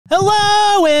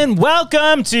And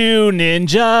welcome to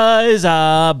Ninjas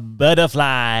Are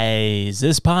Butterflies.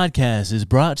 This podcast is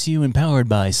brought to you and powered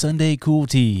by Sunday Cool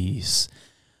Teas.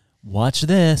 Watch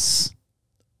this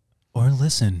or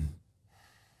listen.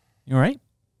 You all right?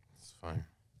 It's fine.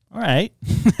 All right.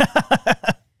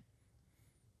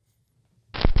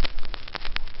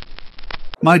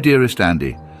 My dearest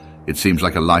Andy, it seems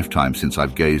like a lifetime since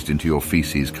I've gazed into your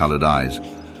feces-coloured eyes.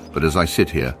 But as I sit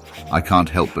here, I can't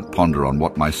help but ponder on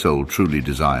what my soul truly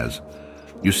desires.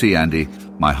 You see, Andy,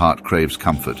 my heart craves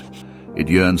comfort. It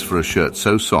yearns for a shirt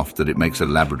so soft that it makes a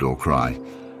Labrador cry.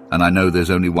 And I know there's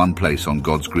only one place on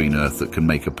God's green earth that can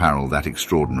make apparel that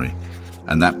extraordinary.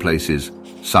 And that place is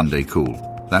Sunday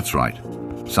Cool. That's right.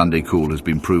 Sunday Cool has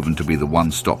been proven to be the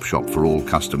one-stop shop for all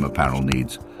custom apparel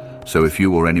needs. So if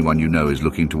you or anyone you know is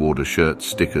looking to order shirts,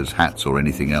 stickers, hats, or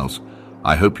anything else,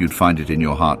 I hope you'd find it in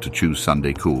your heart to choose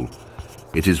Sunday Cool.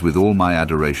 It is with all my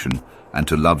adoration and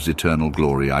to love's eternal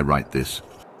glory I write this.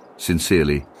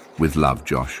 Sincerely, with love,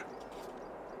 Josh.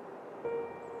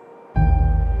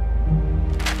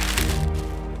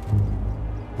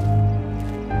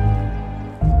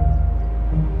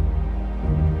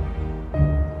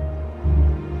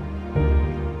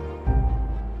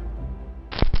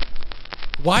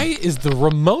 Why is the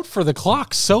remote for the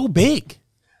clock so big?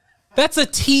 That's a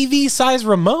TV-size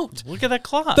remote. Look at that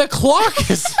clock. The clock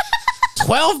is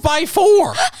 12 by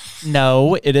 4.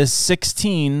 No, it is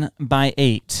 16 by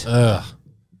 8. Ugh.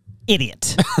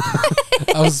 Idiot.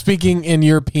 I was speaking in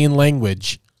European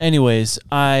language. Anyways,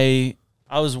 I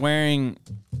was wearing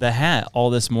the hat all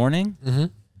this morning.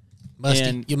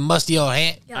 Mm-hmm. You musty old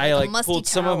hat. Yeah, I like a like musty pulled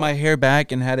some of towel. my hair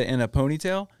back and had it in a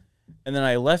ponytail. And then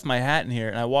I left my hat in here,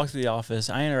 and I walked to the office.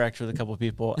 I interacted with a couple of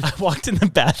people. I walked in the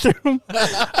bathroom.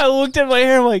 I looked at my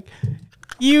hair. I'm like,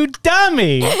 you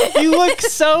dummy. You look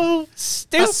so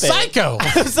stupid. A psycho.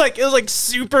 It was like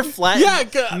super flat.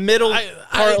 Yeah, middle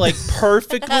part, like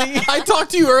perfectly. I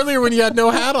talked to you earlier when you had no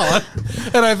hat on,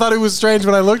 and I thought it was strange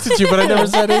when I looked at you, but I never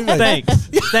said anything.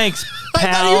 Thanks,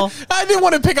 pal. I didn't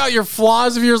want to pick out your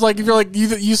flaws if you're like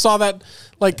you saw that.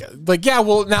 Like, yeah,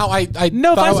 well, now I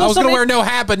No, if thought I I saw was going to somebody- wear no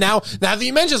hat, but now that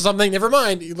you mentioned something, never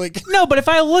mind. Like, No, but if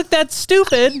I look that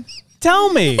stupid,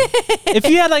 tell me. If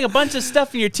you had like a bunch of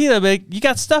stuff in your teeth, I'd be like, you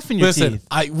got stuff in your listen,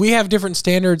 teeth. we have different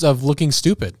standards of looking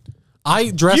stupid. I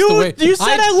dress the way You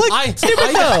said I looked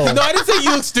stupid, though. No, I didn't say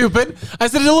you look stupid. I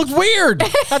said it looked weird.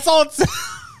 That's all it's.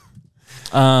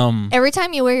 Every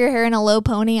time you wear your hair in a low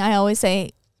pony, I always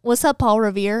say, "What's up, Paul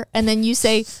Revere?" And then you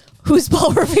say, "Who's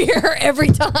Paul Revere?" every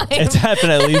time. It's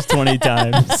happened at least 20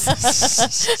 times.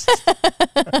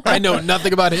 I know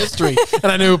nothing about history,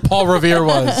 and I knew who Paul Revere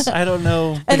was. I don't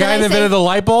know. The And guy then that I say- invented the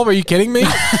light bulb? Are you kidding me?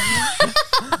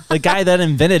 The guy that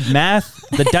invented math,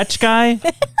 the Dutch guy.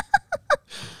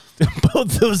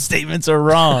 Both those statements are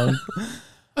wrong.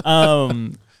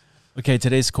 Okay,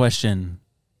 today's question.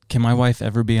 Can my wife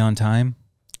ever be on time?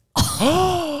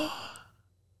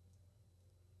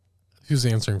 Who's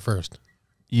answering first?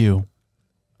 You.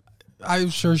 I'm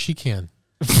sure she can.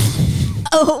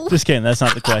 Oh Just kidding. That's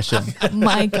not the question.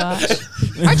 my gosh!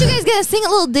 Aren't you guys gonna sing a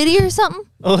little ditty or something?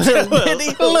 A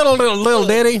little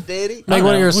ditty. Like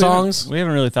one of your songs. We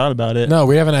haven't really thought about it. No,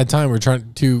 we haven't had time. We're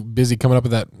too busy coming up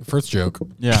with that first joke.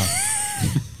 Yeah.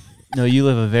 No, you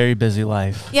live a very busy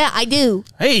life. Yeah, I do.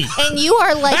 Hey. And you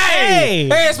are like, Hey.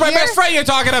 Hey, it's my You're- best friend you're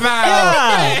talking about.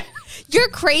 Yeah. you're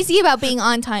crazy about being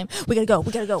on time. We gotta go.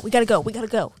 We gotta go. We gotta go. We gotta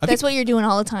go. That's what you're doing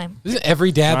all the time. Isn't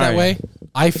every dad that Sorry. way?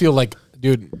 I feel like,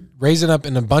 dude, raising up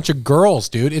in a bunch of girls,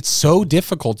 dude, it's so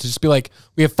difficult to just be like,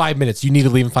 we have 5 minutes. You need to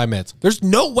leave in 5 minutes. There's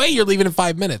no way you're leaving in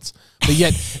 5 minutes. But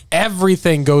yet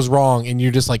everything goes wrong, and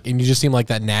you're just like, and you just seem like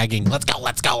that nagging. Let's go.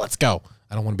 Let's go. Let's go.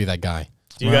 I don't want to be that guy.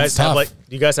 Do you guys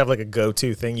It's have like a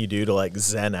go-to thing you do to like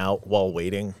zen out while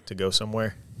waiting to go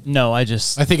somewhere? No, I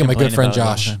think I'm a good complain friend, about it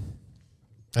all the Josh. time.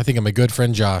 I think I'm a good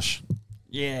friend, Josh.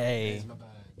 Yay.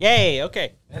 Yay,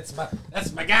 okay. That's my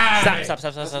guy. Stop.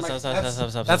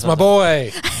 That's my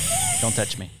boy. Don't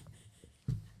touch me.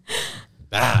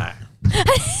 I'm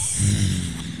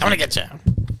gonna get you.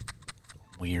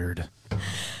 Weird.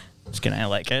 Just kidding. I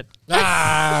like it.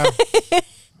 Ah.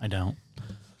 I don't.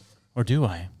 Or do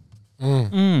I?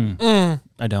 I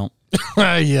don't.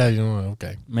 Yeah, you know,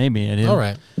 okay. Maybe I do. All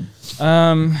right.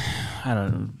 I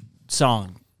don't know.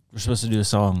 Song. We're supposed to do a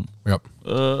song. Yep.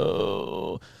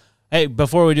 Oh. Hey,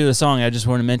 before we do the song, I just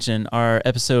want to mention our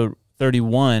episode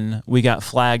 31, we got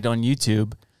flagged on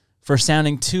YouTube for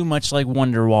sounding too much like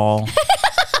Wonderwall.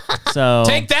 So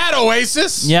Take that,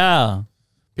 Oasis. yeah.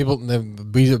 People,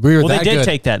 we were Well, that they did good.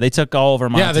 take that. They took all of our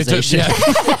Yeah, they took. monetization.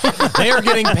 Yeah. They are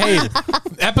getting paid.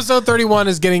 Episode 31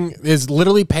 is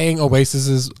literally paying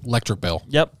Oasis's electric bill.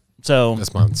 Yep. So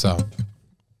this month. So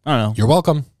I don't know. You're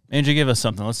welcome. Andrew, give us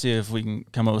something. Let's see if we can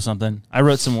come up with something. I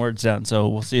wrote some words down, so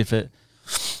we'll see if it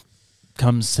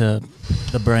comes to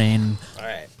the brain. All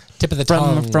right. Tip of the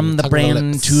tongue. From the tongue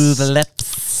brain lips. to the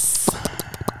lips.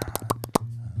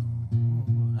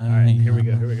 All right. Here we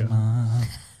go. Here we go.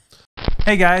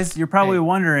 Hey guys, you're probably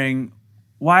wondering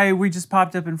why we just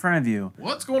popped up in front of you.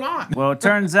 What's going on? Well, it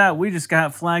turns out we just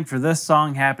got flagged for this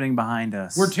song happening behind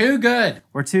us. We're too good.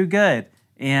 We're too good.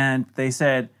 And they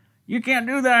said, you can't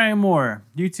do that anymore.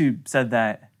 YouTube said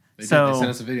that. They sent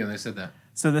us a video and they said that.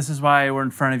 So this is why we're in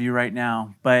front of you right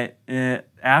now. But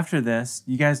after this,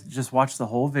 you guys just watch the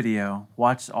whole video.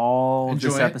 Watch all Enjoy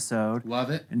this it. episode. Love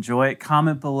it. Enjoy it.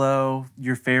 Comment below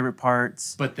your favorite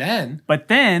parts. But then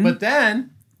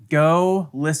Go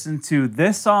listen to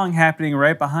this song happening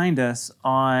right behind us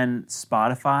on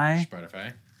Spotify,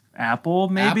 Apple,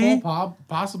 maybe. Apple,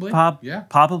 possibly.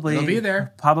 Probably. It'll be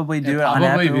there. Probably do it on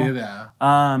probably Apple. be there.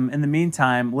 In the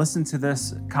meantime, listen to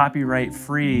this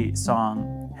copyright-free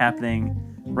song happening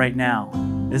right now.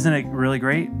 Isn't it really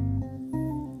great?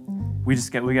 We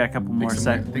got a couple more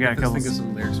seconds. We got a couple. Think of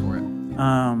some lyrics for it.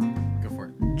 Go for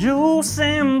it. Juice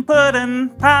and pudding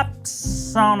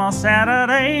pops on a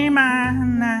Saturday night.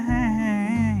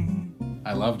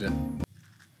 I loved it.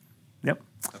 Yep.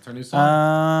 That's our new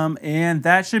song. And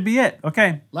that should be it.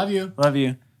 Okay. Love you. Love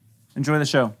you. Enjoy the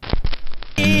show.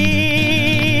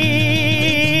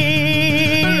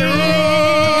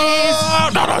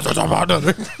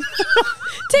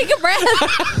 Take a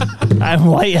breath. I'm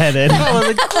lightheaded. That was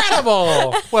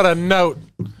incredible. What a note.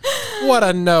 What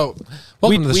a note.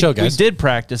 Welcome to the show, guys. We did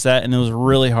practice that, and it was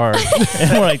really hard.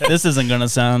 And we're like, this isn't going to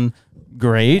sound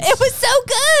great. It was so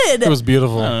good. It was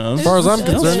beautiful. As far as I'm It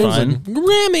was concerned, it was a fun.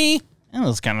 Grammy. It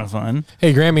was kind of fun.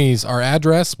 Hey, Grammys, our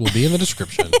address will be in the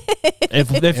description. If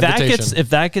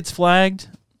that gets flagged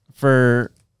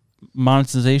for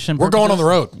monetization, We're going on the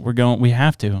road. We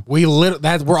have to.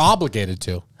 We're obligated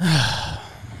to.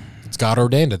 It's God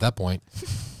ordained at that point.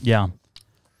 Yeah.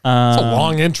 It's a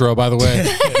long intro, by the way.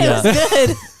 Yeah.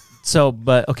 Good. So,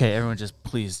 but okay, everyone, just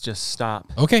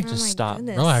stop. Okay, Just stop.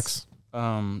 goodness. relax.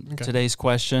 Today's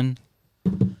question,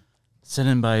 sent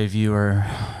in by a viewer.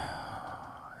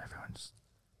 Everyone, just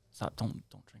stop. Don't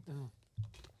drink that.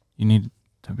 You need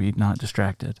to be not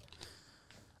distracted.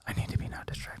 I need to be not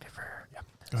distracted for. Yep.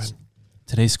 Go ahead.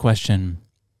 Today's question: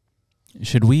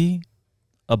 should we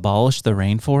abolish the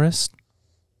rainforest?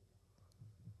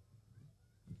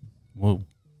 Whoa.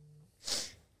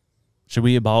 Should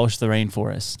we abolish the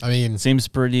rainforest? I mean, Seems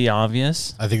pretty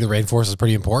obvious. I think the rainforest is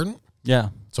pretty important. Yeah.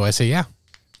 So I say, yeah,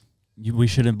 We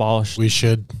should abolish. we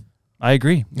should. I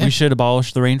agree. Yeah. We should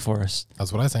abolish the rainforest.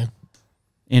 That's what I say.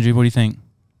 Andrew, what do you think?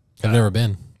 I've never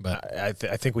been, but I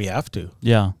think we have to.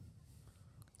 Yeah.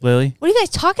 Lily? What are you guys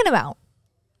talking about?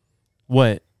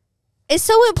 What? It's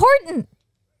so important.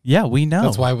 Yeah, we know.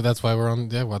 that's why we're on.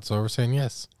 Yeah, that's why we're saying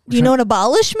yes. Do you know what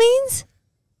abolish means?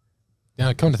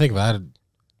 Yeah, come to think of it,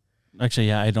 Actually,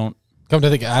 yeah, I don't. come to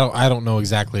think, I don't know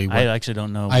exactly. What, I actually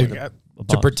don't know. I- what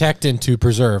to protect and to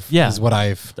preserve. Yeah. is what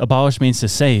I've. abolish means to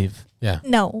save. Yeah.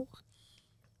 No.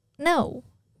 No.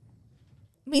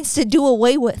 It means to do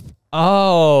away with.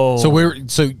 Oh.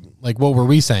 So like, what were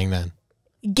we saying then?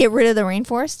 Get rid of the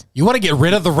rainforest? You want to get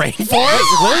rid of the rainforest? Lily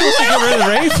wants to get rid of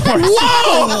the rainforest.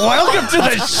 Whoa! Welcome to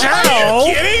the show.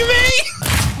 Kidding me?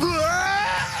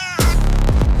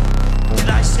 Did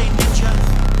I say ninja?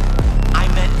 I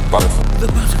meant the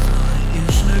butterfly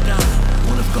is no doubt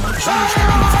one of God's most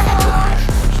beautiful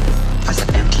creations. I said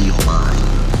empty your mind.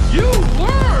 You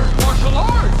learn martial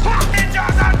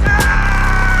arts!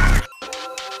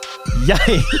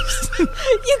 Yikes.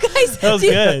 You guys, That was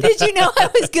good. Did you know I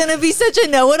was going to be such a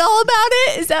know-it-all about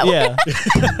it? Is that Yeah.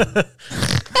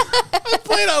 It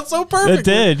played out so It perfect.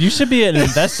 did. You should be an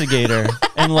investigator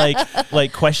and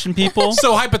like question people.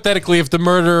 So hypothetically, if the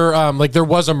murder, like there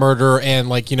was a murder and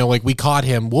like we caught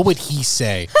him, what would he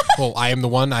say? Well, I'm the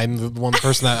one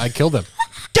person that I killed him.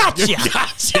 Gotcha.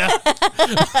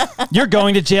 You're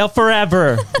going to jail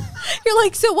forever. You're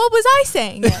like, so what was I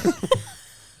saying then?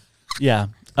 Yeah.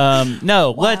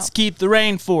 No, let's keep the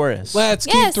rainforest. Let's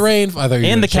keep Yes. the rain. I thought you were And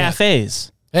gonna the say-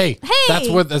 cafes. Hey, that's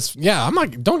Hey. what that's. Yeah, I'm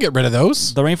not. Don't get rid of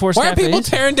those. The rainforest Why are people cafes?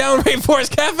 tearing down rainforest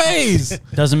cafes?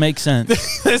 Doesn't make sense.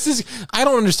 This is. I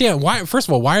don't understand why. First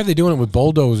of all, why are they doing it with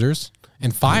bulldozers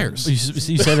and fires? You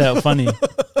said that funny.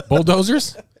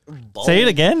 Bulldozers, Say it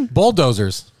again.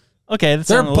 bulldozers. Okay, that's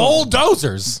They're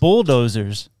bulldozers.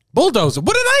 bulldozers. Bulldozer.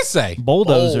 What did I say?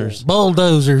 Bulldozers.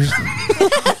 Bulldozers.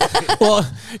 Well,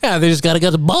 yeah, they just got to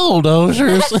get the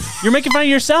bulldozers. You're making fun of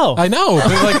yourself. I know,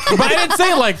 but I didn't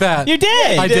say it like that. You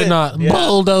did. I did not. Yeah.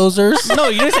 Bulldozers. No,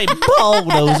 you didn't say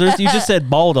bulldozers. You just said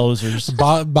bulldozers.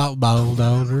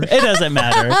 Bulldozers. It doesn't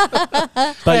matter.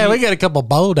 But Yeah, we got a couple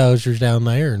bulldozers down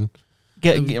there, and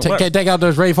take out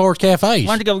those Rainforest cafes.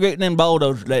 why don't you go get them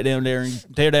bulldozers right down there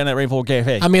and tear down that Rainforest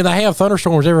Cafe? I mean, they have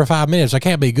thunderstorms every 5 minutes. That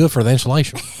can't be good for the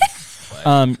insulation.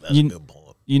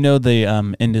 You know the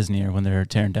end is near when they're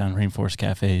tearing down Rainforest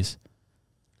Cafes.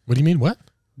 What do you mean? What?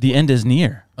 The end is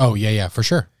near. Oh, yeah, for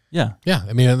sure. Yeah. Yeah,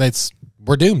 I mean,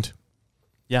 we're doomed.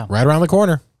 Yeah. Right around the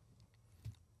corner.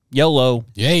 YOLO.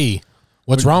 Yay.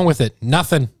 What's wrong with it?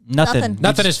 Nothing. Nothing.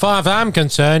 Nothing as far as I'm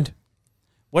concerned.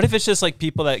 What if it's just like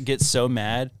people that get so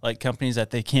mad, like companies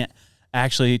that they can't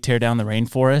actually tear down the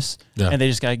rainforest, and they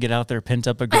just got to get out their pent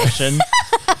up aggression.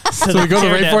 So we go to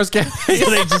the Rainforest Cafe. So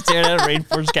they just tear down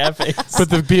Rainforest Cafes. But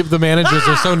the managers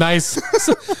are so nice.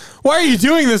 Why are you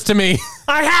doing this to me?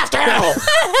 I have to.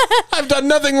 I've done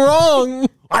nothing wrong.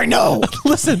 I know.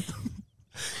 Listen,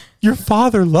 your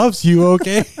father loves you,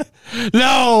 okay?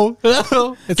 No.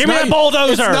 It's Give me that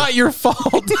bulldozer. It's not your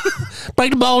fault. Bring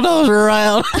the bulldozer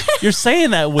around. You're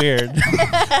saying that weird.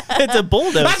 It's a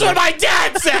bulldozer. That's what my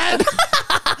dad said.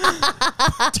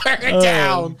 Turn it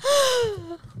down.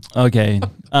 Okay.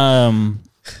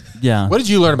 Yeah. What did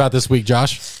you learn about this week,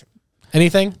 Josh?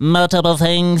 Anything? Multiple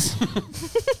things.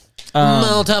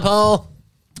 Multiple.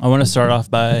 I want to start off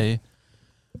by.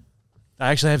 I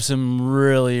actually have some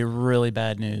really, really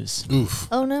bad news. Oof.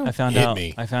 Oh no. I found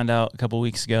out a couple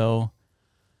weeks ago.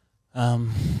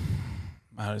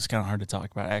 It's kind of hard to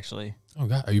talk about, actually. Oh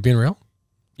God, are you being real?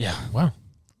 Yeah. Wow.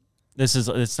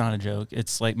 It's not a joke.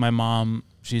 It's like my mom.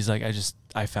 She's like,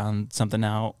 I found something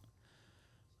out.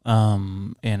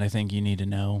 And I think you need to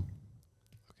know.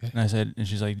 Okay. And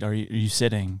she's like, are you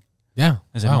sitting? Yeah.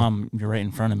 I said, Mom, you're right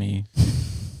in front of me.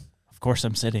 Of course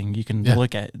I'm sitting. You can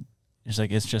look at it. She's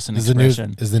like, it's just an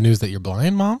expression. Is the news that you're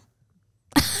blind, Mom?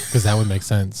 Because that would make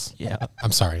sense. Yeah.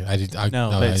 I'm sorry.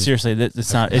 Seriously,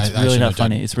 it's not. It's really not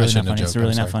funny. It's really not funny. It's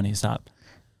really not funny. Stop.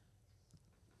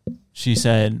 She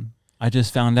said, I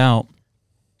just found out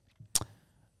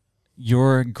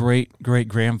your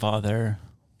great-great-grandfather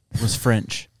was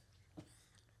French.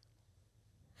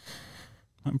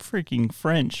 I'm freaking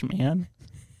French, man.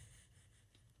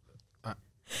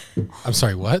 I'm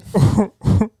sorry, what?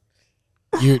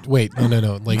 Wait,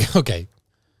 no. Like, okay.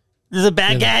 This is a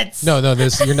baguette. No,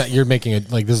 you're making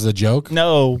it like this is a joke?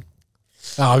 No.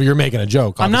 Oh, you're making a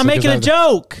joke. I'm not making a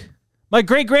joke. My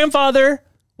great-grandfather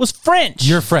was French.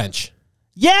 You're French.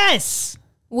 Yes.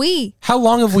 How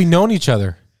long have we known each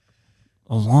other?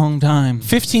 A long time.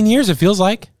 15 years, it feels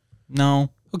like. No.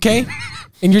 Okay.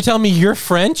 And you're telling me you're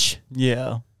French?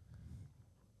 Yeah.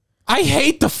 I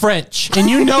hate the French, and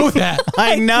you know that.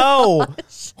 I know.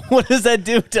 What does that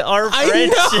do to our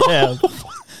friendship?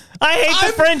 I hate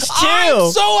the French too.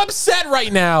 I'm so upset right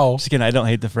now. Just kidding. I don't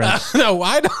hate the French. No,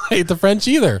 I don't hate the French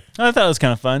either. I thought it was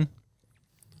kind of fun.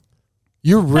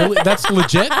 You're really? That's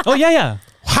legit? Oh, yeah.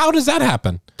 How does that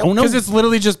happen? Don't know. Because it's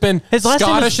literally just been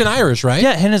Scottish and Irish, right?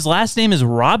 Yeah, and his last name is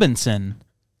Robinson.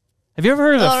 Have you ever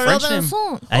heard of a French name?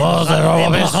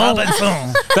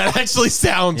 Robinson. That actually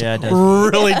sounds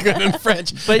really good in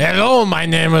French. But, hello, my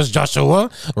name is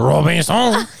Joshua Robinson.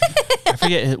 I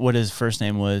forget what his first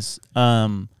name was.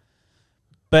 But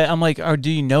I'm like,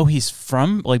 do you know he's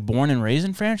from, like, born and raised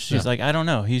in France? She's like, I don't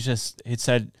know. It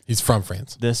said he's from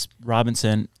France. This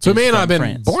Robinson. So he may not have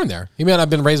been born there. He may not have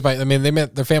been raised by. I mean,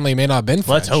 their family may not have been French.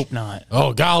 Let's hope not.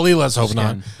 Oh golly, let's hope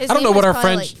not. His I don't know what our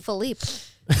French. Like Philippe.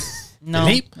 No.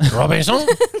 Philippe Robinson.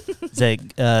 It's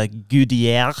like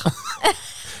Goudier.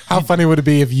 How funny would it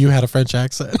be if you had a French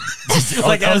accent?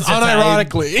 Like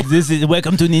unironically. This is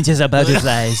welcome to Ninjas and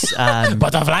Butterflies.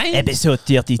 Butterfly episode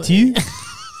 32.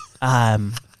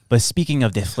 But speaking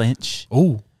of the French,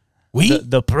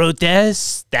 the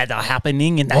protests that are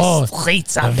happening in the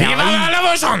streets of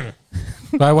Paris.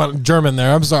 I went German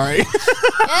there. I'm sorry.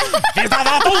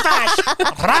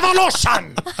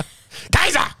 Revolution.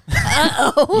 Kaiser.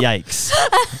 Yikes.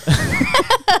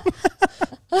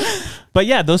 But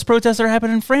yeah, those protests that are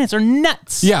happening in France are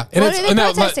nuts. Yeah, and what are they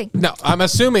protesting? No, I'm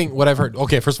assuming what I've heard.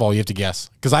 Okay, first of all, you have to guess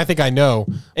because I think I know,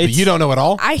 but you don't know at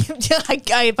all. I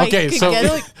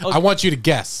want you to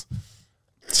guess.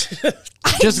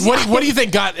 Just what do you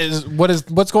think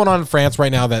what's going on in France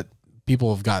right now that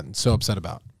people have gotten so upset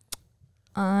about?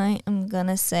 I am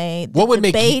gonna say what would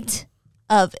debate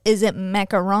of is it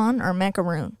macaron or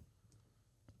macaroon?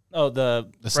 Oh, the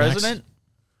president?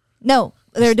 No,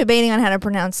 They're debating on how to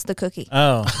pronounce the cookie.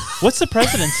 Oh, what's the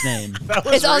president's name? That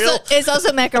was It's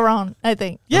also macaron, I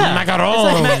think. Yeah,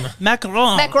 Macaron.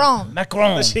 Macaron. Macaron.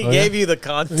 Macaron. She gave you the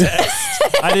context.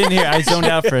 I didn't hear. I zoned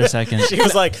out for a second. She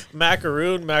was like,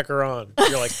 macaroon, macaron.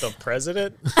 You're like, the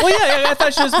president? Well, yeah, I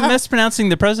thought she was mispronouncing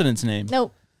the president's name.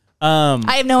 Nope.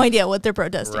 I have no idea what they're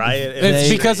protesting. Riot. in It's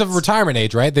the because of streets. retirement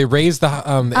age, right? They raised the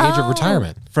age of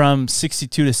retirement. From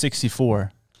 62 to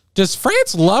 64. Does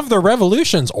France love their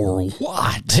revolutions or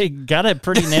what? They got it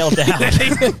pretty nailed down.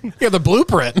 Yeah, the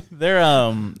blueprint. They're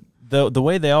the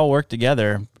way they all work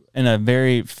together in a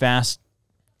very fast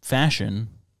fashion.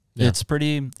 Yeah. It's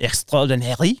pretty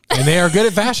extraordinary. And they are good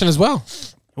at fashion as well.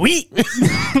 Oui.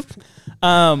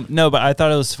 No, but I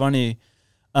thought it was funny.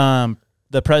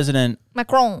 The president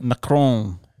Macron.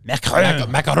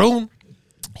 Macaron.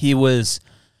 he was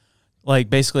like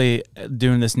basically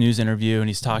doing this news interview, and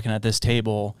he's talking at this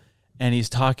table, and he's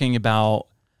talking about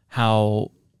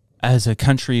how as a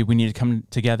country we need to come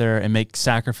together and make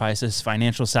sacrifices,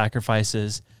 financial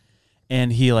sacrifices.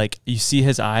 And he like, you see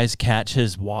his eyes catch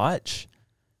his watch,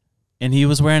 and he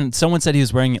was wearing, someone said he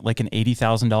was wearing like an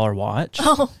 $80,000 watch.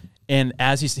 Oh. And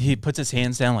as he puts his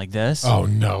hands down like this, Oh,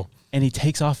 no. and he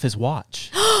takes off his watch,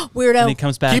 Weirdo. and he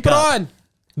comes back Keep it up. on.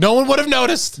 No one would have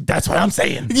noticed. That's what I'm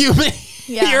saying.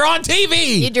 You're on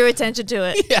TV. You drew attention to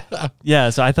it. Yeah. Yeah,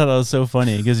 so I thought that was so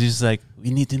funny because he's just like,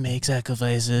 we need to make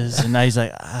sacrifices, and now he's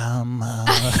like,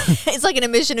 It's like an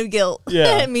admission of guilt.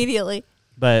 Yeah. Immediately.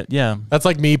 But yeah, That's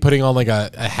like me putting on like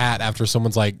a hat after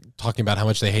someone's like talking about how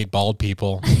much they hate bald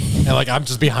people. And like I'm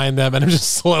just behind them and I'm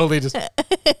just slowly just yeah.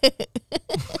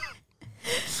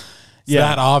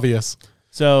 that obvious.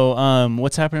 So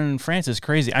what's happening in France is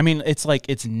crazy. I mean, it's like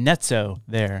it's nutso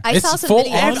there. I saw It's some full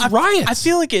videos. on riots. I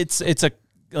feel like it's a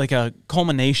like a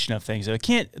culmination of things. It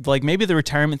can't, like, maybe the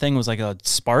retirement thing was like a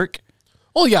spark.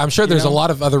 Well, yeah, I'm sure there's a lot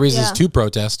of other reasons Yeah. to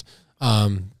protest.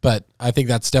 But I think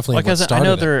that's definitely what Because started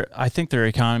I know it. I think their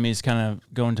economy is kind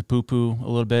of going to poo poo a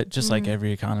little bit, just like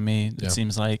every economy. Yeah. It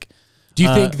seems like. Do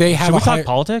you think they have Should we a higher... talk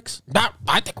politics? No,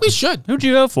 I think we should. Who'd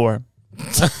you vote for?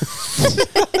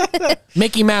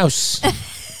 Mickey Mouse.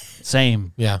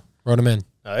 Same. Yeah, wrote him in.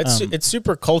 It's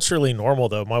super culturally normal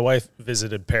though. My wife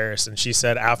visited Paris, and she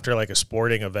said after like a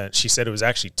sporting event, she said it was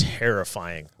actually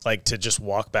terrifying, like to just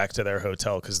walk back to their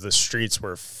hotel because the streets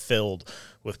were filled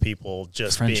with people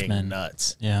just Frenchmen. being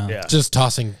nuts. Yeah. Just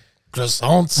tossing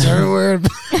croissants everywhere.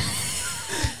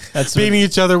 That's Beating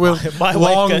each other with My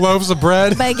wife long got- loaves of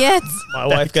bread. Baguettes. My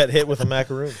wife got hit with a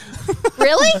macaroon.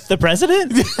 Really? the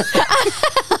president.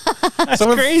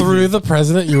 Someone crazy. threw the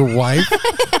president, your wife.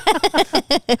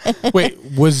 Wait,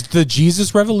 was the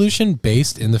Jesus Revolution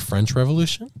based in the French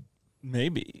Revolution?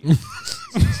 Maybe.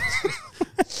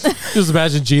 Just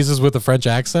imagine Jesus with a French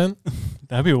accent.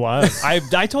 That'd be wild.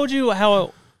 I told you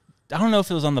how, I don't know if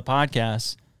it was on the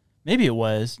podcast. Maybe it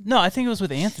was. No, I think it was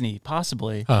with Anthony,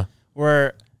 possibly. Huh.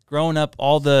 Where growing up,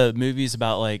 all the movies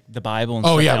about like the Bible and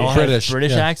Oh, stuff, yeah, they all British, had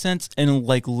British yeah. accents, and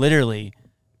like literally,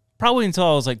 probably until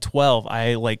I was like 12,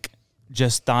 I like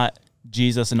just thought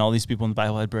Jesus and all these people in the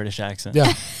Bible had British accents.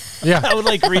 Yeah. Yeah. I would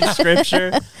like read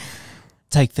scripture.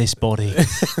 Take this body.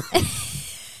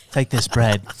 Take this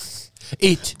bread.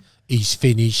 It is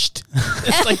finished.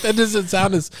 It's like that doesn't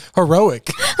sound as heroic.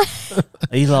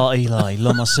 Eli, Eli,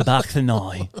 lama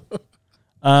sabachthani.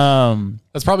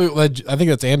 That's probably, I think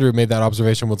that's Andrew made that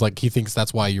observation, was like he thinks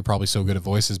that's why you're probably so good at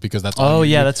voices, because that's all Oh,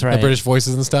 you yeah, do. that's right. The British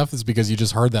voices and stuff is because you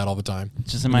just heard that all the time.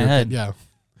 It's just in my head. Yeah.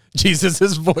 Jesus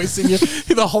is voicing you.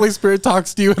 The Holy Spirit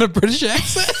talks to you in a British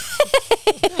accent.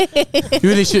 You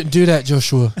really shouldn't do that,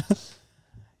 Joshua.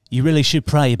 You really should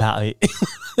pray about it.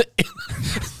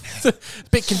 It's a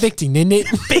bit convicting, isn't it?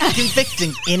 Big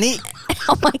convicting in it.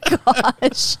 Oh my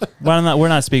gosh. Well, we're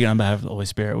not speaking on behalf of the Holy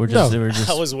Spirit. We're just, No. we're just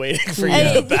I was waiting for you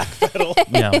to backpedal.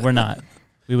 yeah, we're not.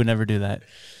 We would never do that.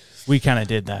 We kind of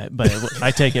did that, but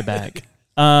I take it back.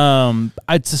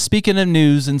 Speaking of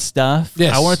news and stuff,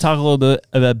 Yes. I want to talk a little bit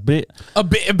about A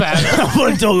bit about I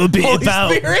want to talk a bit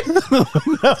about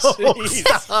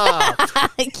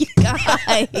You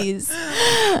guys.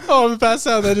 Oh, I'm passed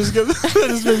out. That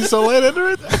just made me so light under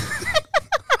it.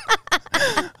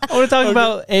 I want to talk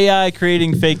about AI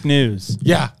creating fake news.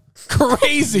 Yeah.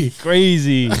 Crazy.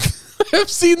 Crazy. I've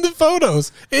seen the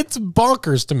photos. It's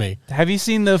bonkers to me. Have you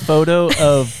seen the photo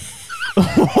of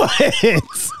what?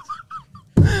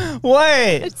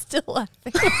 What? I'm still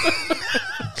laughing.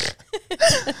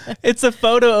 It's a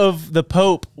photo of the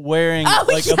Pope wearing Oh,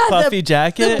 like yeah, a puffy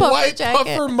jacket. Puffer White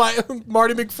jacket. puffer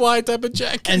Marty McFly type of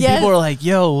jacket. And Yes. people are like,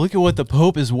 yo, look at what the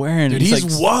Pope is wearing. Dude, It's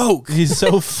he's like, woke. He's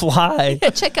so fly.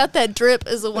 Check out that drip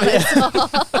is the one I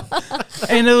saw.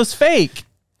 And it was fake.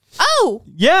 Oh.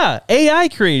 Yeah, AI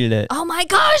created it. Oh my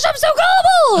gosh, I'm so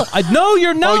gullible. No,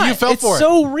 you're not. Oh, you fell for it. It's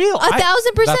so real.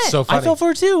 1,000%. That's so funny. I fell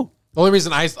for it too. The only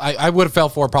reason I would have fell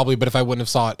for it probably, but if I wouldn't have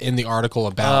saw it in the article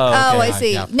about Oh, AI, I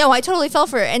see. yeah. No, I totally fell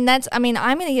for it. And that's, I mean,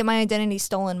 I'm going to get my identity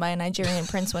stolen by a Nigerian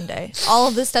prince one day. All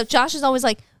of this stuff. Josh is always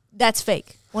like, that's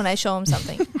fake when I show him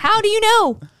something. How do you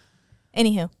know?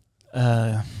 Anywho.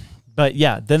 But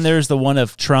yeah, then there's the one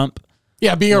of Trump.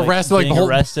 Yeah, being arrested, like being the whole,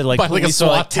 arrested, like by like a police are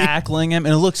like SWAT team. tackling him,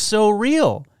 and it looks so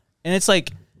real. And it's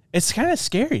like, it's kind of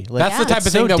scary. Like, That's the type it's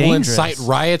of thing so that will dangerous. incite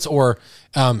riots or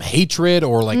hatred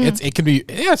or like it can be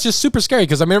it's just super scary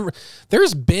because I remember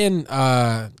there's been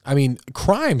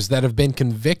crimes that have been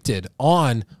convicted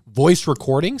on voice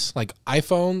recordings like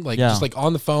iPhone just like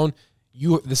on the phone.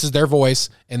 This is their voice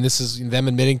and this is them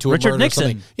admitting to a Richard murder Nixon. or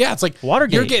something. Yeah, it's like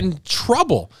Watergate. You're getting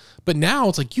trouble. But now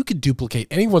it's like you could duplicate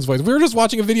anyone's voice. We were just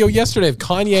watching a video yesterday of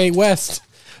Kanye West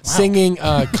singing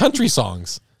country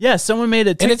songs. Yeah, someone made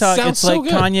a it TikTok. sounds It's so like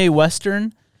good. Kanye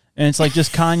Western, and it's like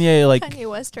just Kanye, like Kanye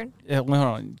Western. Yeah, well,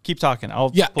 hold on, keep talking.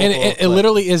 I'll Yeah, pull and a little it clip.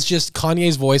 literally is just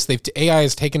Kanye's voice. AI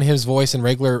has taken his voice in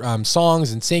regular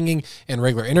songs and singing and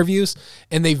regular interviews,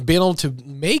 and they've been able to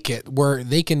make it where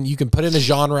you can put in a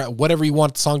genre, whatever you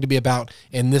want the song to be about,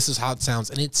 and this is how it sounds,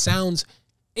 and it sounds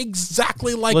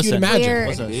exactly like you'd Listen. imagine. Weird.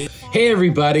 Listen. Hey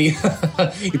everybody,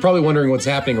 you're probably wondering what's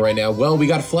happening right now. Well, we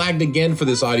got flagged again for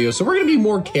this audio, so we're going to be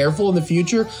more careful in the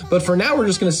future, but for now we're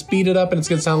just going to speed it up and it's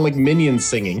going to sound like Minions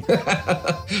singing.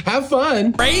 Have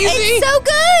fun. Crazy. It's so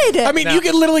good. I mean, you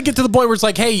can literally get to the point where it's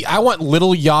like, hey, I want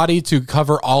Lil Yachty to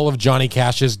cover all of Johnny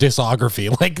Cash's discography.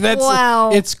 Like that's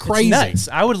Wow. it's crazy. Nuts.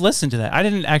 I would listen to that. I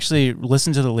didn't actually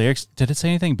listen to the lyrics. Did it say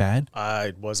anything bad?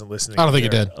 I wasn't listening. I don't think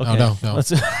it did. Okay. No.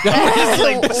 Let's-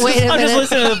 Wait a I'm just minute.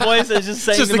 listening to the voice. It's just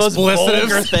saying Just the most explicitives.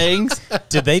 vulgar things.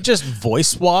 Did they just voice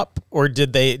swap or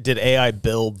did AI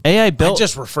build? AI I built.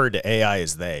 just referred to AI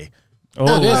as they. Oh,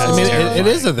 It is. I mean, terrifying. it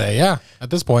is a they. Yeah. At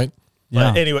this point.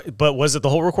 yeah. But anyway, but was it the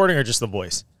whole recording or just the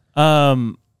voice?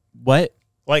 What?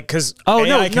 Like, because Oh AI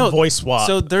no, can no. voice swap.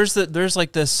 So there's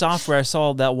like this software. I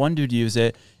saw that one dude use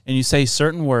it, and you say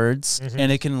certain words,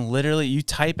 and it can literally you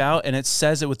type out, and it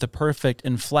says it with the perfect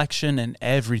inflection and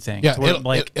everything. Yeah, To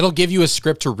where, it'll give you a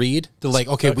script to read. To like,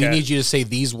 okay, we Okay. need you to say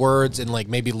these words and like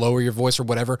maybe lower your voice or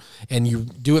whatever, and you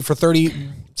do it for 30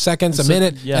 seconds, a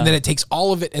minute, yeah. and then it takes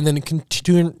all of it, and then it can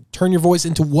turn your voice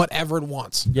into whatever it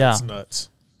wants. yeah. That's nuts.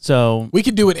 So We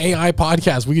could do an AI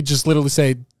podcast. We could just literally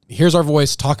say, "Here's our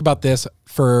voice. Talk about this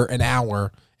for an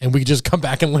hour." And we could just come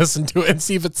back and listen to it and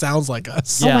see if it sounds like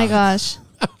us. Oh yeah. my gosh.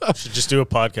 Should just do a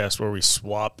podcast where we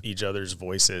swap each other's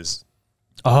voices.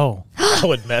 Oh, That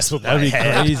would mess with my that'd be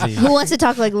head. crazy. Who wants to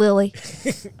talk like Lily?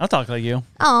 I'll talk like you.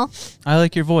 Oh, I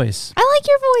like your voice. I like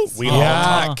your voice. We all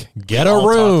talk. Yak, get a all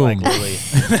talk room. like Lily.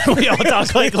 We all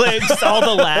talk like just all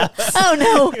the laughs. Oh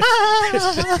no.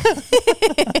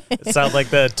 It sounds like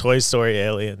the Toy Story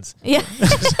aliens. Yeah.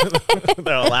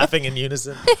 They're all laughing in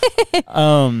unison.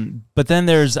 But then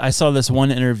I saw this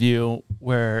one interview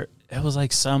where it was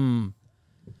like some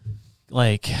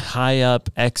like high up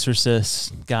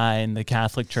exorcist guy in the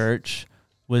Catholic Church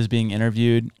was being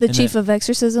interviewed. The and chief it- of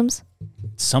exorcisms.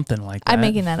 something like that. I'm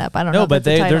making that up. I don't know. No, if but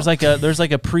that's the there's title.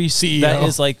 like a priest CEO. that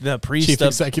is like the priest Chief of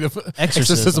Executive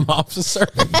exorcism. Exorcism Officer.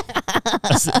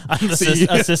 I'm the CEO.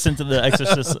 assistant to the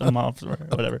exorcism officer or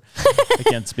whatever. I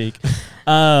can't speak.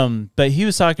 But he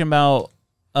was talking about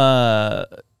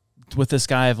with this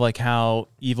guy of like how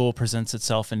evil presents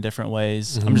itself in different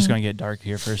ways. I'm just going to get dark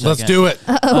here for a second. Let's do it.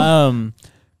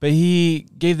 But he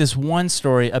gave this one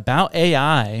story about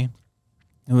AI.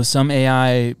 It was some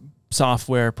AI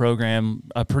software program,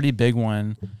 a pretty big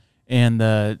one, and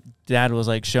the dad was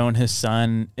like showing his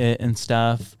son it and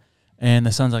stuff, and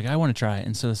the son's like, I want to try it.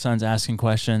 And so the son's asking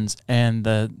questions, and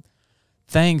the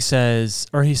thing says,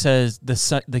 or he says,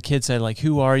 the kid said like,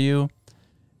 who are you?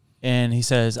 And he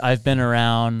says, I've been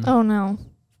around Oh no.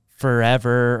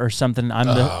 forever or something.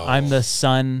 I'm the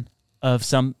son of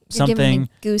You're giving something. me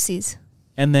goosies.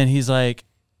 And then he's like,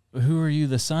 who are you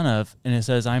the son of? And it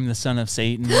says, I'm the son of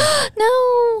Satan.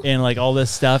 No. And like all this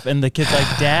stuff. And the kid's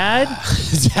like, Dad?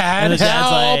 Dad, And the dad's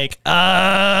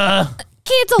help. like,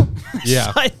 Cancel.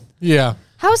 Yeah. Yeah.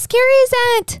 How scary is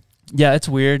that? Yeah, it's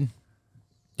weird.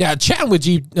 Yeah, chatting with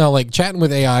chatting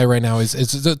with AI right now is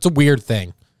it's a weird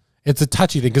thing. It's a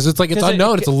touchy thing because it's like it's 'Cause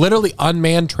unknown. It's a literally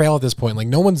unmanned trail at this point. Like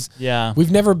no one's. Yeah. We've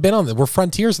never been on it. We're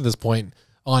frontiers at this point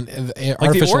on artificial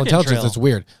Oregon intelligence. Trail. It's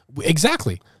weird.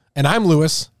 Exactly. And I'm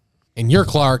Lewis, and you're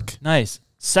Clark. Nice.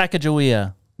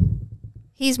 Sacagawea.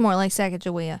 He's more like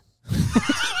Sacagawea.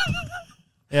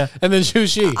 Yeah. And then who's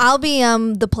she? I'll be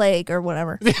the plague or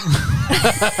whatever.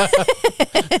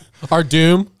 Our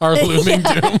doom, our looming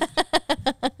doom.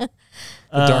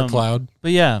 dark cloud.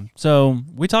 But yeah, so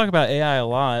we talk about AI a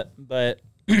lot, but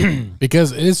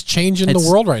because it is changing the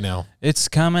world right now. It's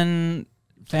coming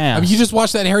fast. I mean, you just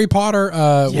watched that Harry Potter.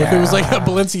 It was like a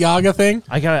Balenciaga thing.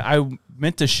 I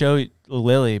meant to show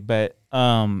Lily, but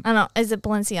I don't know. Is it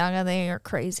Balenciaga? They are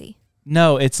crazy.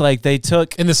 No, it's like they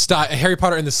took in the style Harry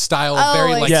Potter in the style of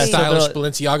very like stylish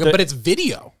Balenciaga, but it's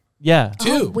video. Yeah,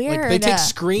 too. Weird. Like, they take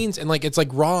screens and like it's like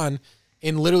Ron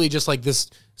and literally just like this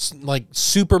like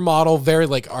supermodel, very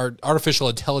like artificial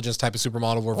intelligence type of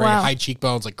supermodel, where very high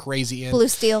cheekbones, like crazy in blue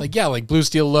steel. like like blue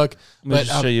steel look. Let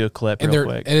me show you a clip and real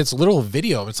quick. And it's little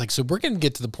video. It's like, so we're gonna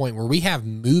get to the point where we have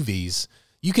movies.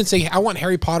 You can say, I want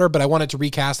Harry Potter, but I want it to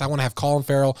recast. I want to have Colin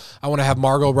Farrell. I want to have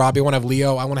Margot Robbie. I want to have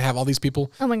Leo. I want to have all these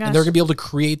people. Oh my gosh. And they're gonna be able to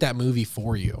create that movie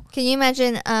for you. Can you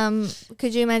imagine?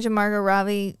 Could you imagine Margot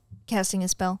Robbie casting a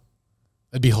spell?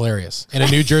 It'd be hilarious in a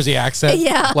New Jersey accent,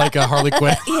 like a Harley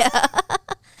Quinn.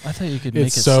 I thought you could make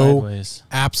it so sideways.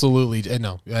 Absolutely,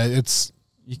 no. It's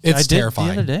I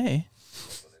terrifying. Did the other day.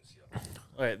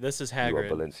 All right, this is Hagrid.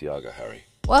 You are Balenciaga, Harry.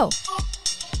 Whoa.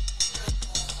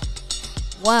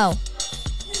 Wow.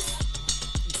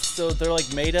 So they're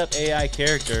like made up AI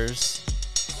characters.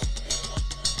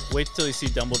 Wait till you see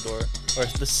Dumbledore or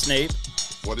the Snape.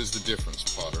 What is the difference,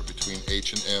 Potter, between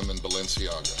H&M and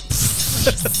Balenciaga?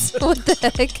 What the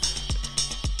heck?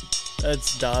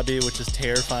 That's Dobby, which is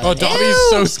terrifying. Oh, Dobby's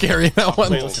so scary in that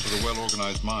one. To the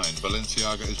well-organized mind,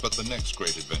 Balenciaga is but the next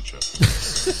great adventure.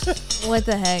 What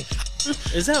the heck?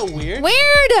 Is that weird?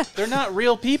 Weird. They're not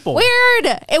real people. Weird.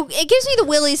 It gives me the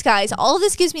willies, guys. All of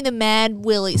this gives me the mad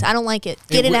willies. I don't like it.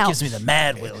 Get it out. It gives me the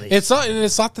mad willies. It's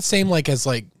not the same like as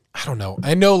like, I don't know.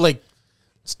 I know like,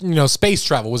 you know, space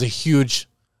travel was a huge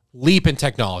leap in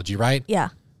technology, right? Yeah.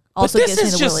 Also but this gives me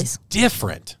is the just willies.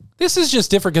 different. This is just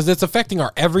different because it's affecting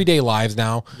our everyday lives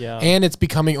now. Yeah. And it's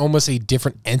becoming almost a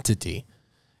different entity.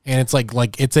 And it's like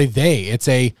it's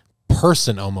a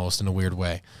person almost in a weird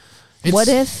way. What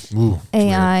if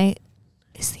AI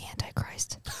is the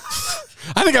Antichrist?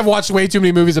 I think I've watched way too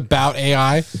many movies about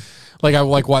AI. Like I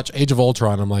watch Age of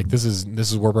Ultron. I'm like, this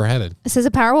is where we're headed. It says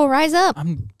the power will rise up.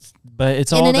 But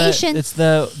it's in all a nation, it's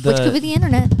the which could be the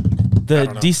internet. The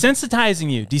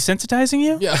desensitizing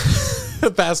you. Yeah. The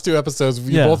past 2 episodes,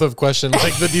 we both have questioned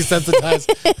like the desensitized.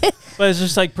 But it's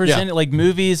just like presented like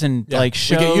movies and like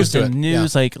shows we get used to and it.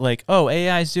 news like oh,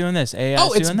 AI's doing this, AI's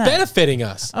it's doing that. benefiting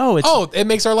us. It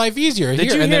makes our life easier. Did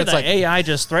you and hear then that it's like AI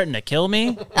just threatened to kill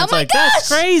me? It's my like gosh! that's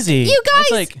crazy. You guys,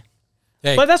 it's like,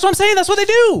 hey. But that's what I'm saying. That's what they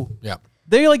do. Yeah.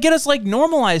 They like get us like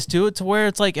normalized to it to where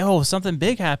it's like, oh, something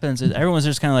big happens. And everyone's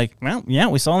just kind of like, well, yeah,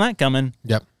 we saw that coming.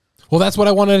 Yep. Well, that's what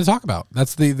I wanted to talk about.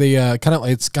 That's the kind of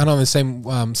it's kind of on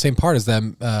the same part as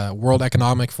the World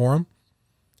Economic Forum.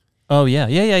 Oh yeah.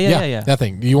 That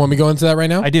thing. Do you want me to go into that right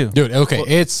now? I do. Dude, okay.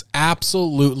 It's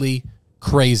absolutely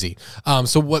crazy.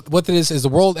 So what that is the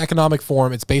World Economic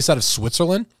Forum. It's based out of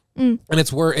Switzerland, and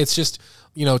it's where it's just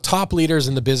top leaders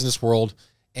in the business world,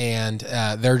 and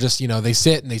they're just they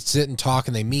sit and talk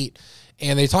and they meet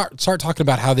and they start talking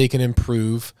about how they can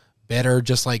improve better,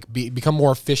 just like become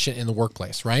more efficient in the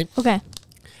workplace, right? Okay.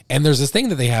 And there's this thing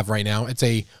that they have right now. It's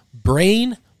a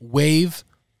brain wave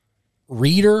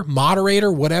reader,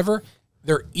 moderator, whatever.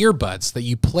 They're earbuds that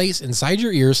you place inside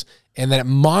your ears and that it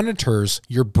monitors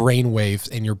your brain waves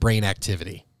and your brain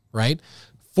activity, right?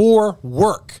 For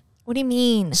work. What do you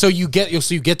mean? So you get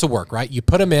to work, right? You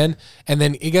put them in, and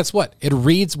then guess what? It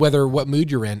reads what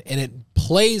mood you're in, and it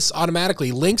plays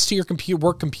automatically, links to your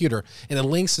work computer, and it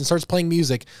links and starts playing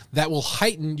music that will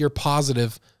heighten your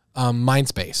positive mind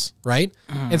space, right?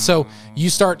 And so you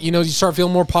start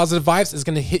feeling more positive vibes. It's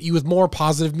going to hit you with more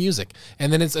positive music,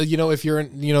 and then it's if you're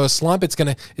in a slump, it's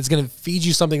gonna feed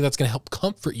you something that's going to help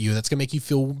comfort you. That's going to make you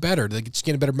feel better. That gets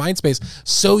you in a better mind space,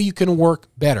 so you can work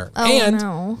better. Oh, and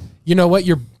no. you know what?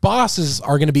 Your bosses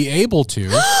are going to be able to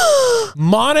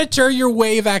monitor your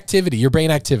wave activity, your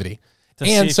brain activity. To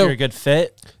see if you're a good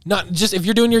fit. Not just if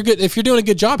you're doing a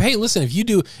good job. Hey, listen,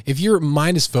 if your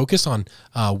mind is focused on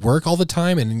work all the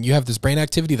time and you have this brain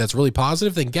activity that's really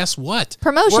positive, then guess what?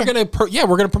 Promotion. We're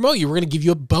gonna promote you. We're gonna give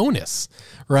you a bonus,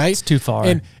 right? It's too far.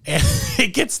 And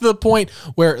it gets to the point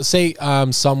where say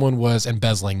someone was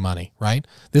embezzling money, right?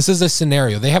 This is a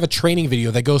scenario. They have a training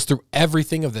video that goes through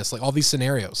everything of this, like all these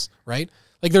scenarios, right?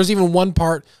 Like there's even one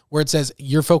part where it says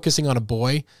you're focusing on a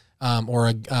boy. Or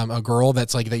a girl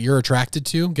that's like that you're attracted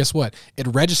to, guess what? It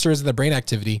registers in the brain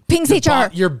activity. Pings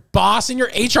HR. Your boss and your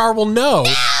HR will know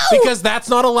because that's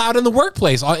not allowed in the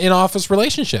workplace, in office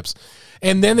relationships.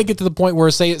 And then they get to the point where,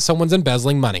 say, someone's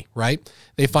embezzling money, right?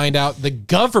 They find out the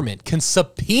government can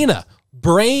subpoena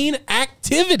brain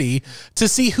activity to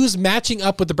see who's matching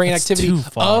up with the brain activity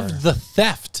of the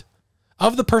theft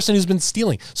of the person who's been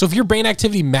stealing. So if your brain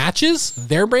activity matches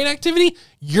their brain activity,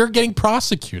 you're getting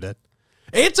prosecuted.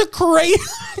 It's a crazy.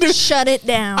 Shut it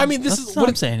down. I mean, this That's is what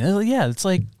I'm saying. Yeah, it's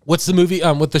like what's the movie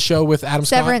with the show with Adam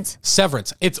Severance. Scott?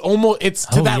 Severance. It's to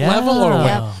Oh, that yeah. level or what?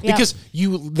 Yep, yep. Because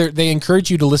they encourage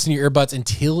you to listen to your earbuds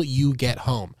until you get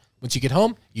home. Once you get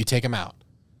home, you take them out.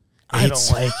 I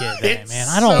don't like it, man.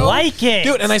 I don't like it,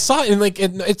 dude. And I saw it, and like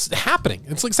it's happening.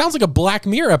 It's like sounds like a Black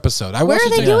Mirror episode. Where are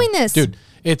they doing this, dude?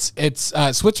 It's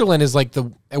Switzerland is like the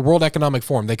World Economic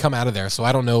Forum. They come out of there, so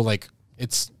I don't know. Like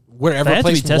it's wherever They have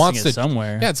to be place testing wants it to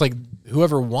somewhere. Yeah, it's like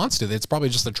whoever wants to. It's probably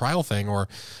just a trial thing, or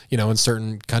in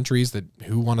certain countries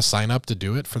who want to sign up to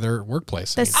do it for their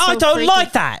workplace. That's I so don't freaky.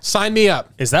 like that. Sign me up.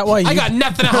 Is that why you I got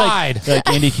nothing to hide. Like,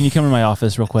 Andy, can you come to my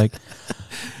office real quick?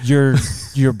 Your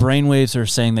brainwaves are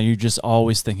saying that you're just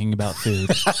always thinking about food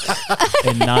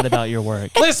and not about your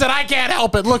work. Listen, I can't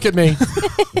help it. Look at me.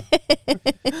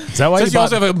 Is that why Since you you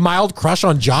also have a mild crush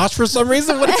on Josh for some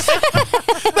reason. What is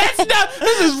that? That's not.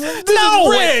 This is rigged.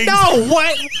 No,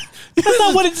 what? That's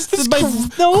not what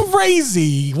it's no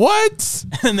crazy. What?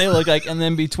 And they look like, and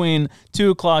then between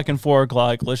 2 o'clock and 4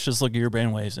 o'clock, let's just look at your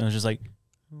brainwaves, and it's just like,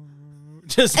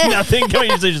 just nothing going.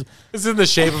 Just It's in the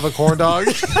shape of a corn dog.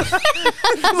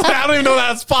 I don't even know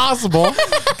that's possible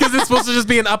because it's supposed to just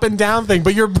be an up and down thing,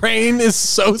 but your brain is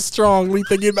so strongly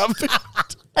thinking about food.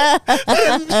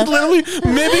 It literally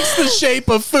mimics the shape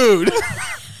of food.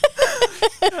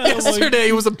 Yesterday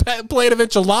it was a plate of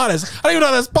enchiladas. I don't even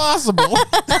know that's possible.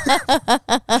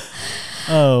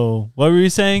 oh, what were you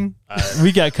saying?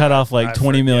 We got cut off like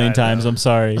 20 million times. I'm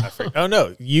sorry. Oh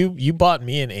no, you bought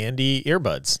me and Andy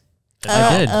earbuds.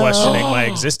 I did. Questioning my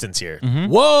existence here.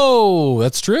 Whoa,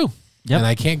 that's true. Yep. And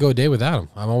I can't go a day without them.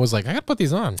 I'm always like, I gotta put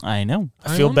these on. I know.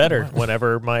 I feel better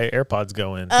whenever my AirPods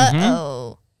go in.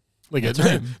 Uh-oh. Like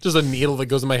just a needle that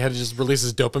goes in my head and just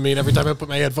releases dopamine every time I put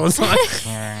my headphones on.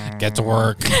 Get to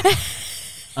work.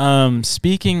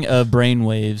 Speaking of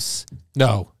brainwaves,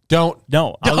 No. don't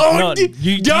do this No, to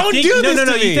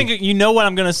you me. think you know what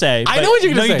I'm gonna say? I but know what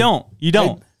you're gonna say. No, you don't. You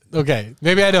don't. Okay,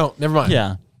 maybe I don't. Never mind.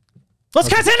 Yeah. Let's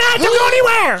cut it out. Don't go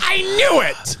anywhere. I knew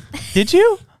it. Did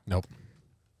you? Nope.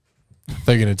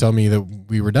 They're gonna tell me that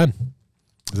we were done.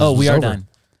 This Oh, was we are over. done.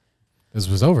 This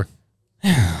was over.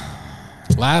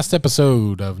 Last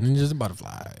episode of Ninjas and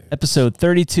Butterflies. Episode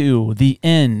 32, the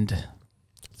end.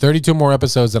 32 more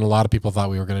episodes than a lot of people thought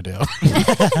we were gonna do.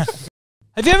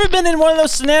 Have you ever been in one of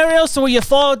those scenarios where you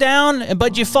fall down,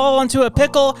 but you fall onto a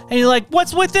pickle, and you're like,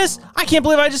 "What's with this? I can't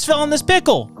believe I just fell on this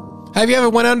pickle." Have you ever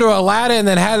went under a ladder and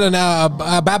then had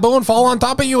a baboon fall on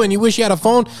top of you, and you wish you had a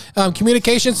phone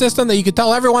communication system that you could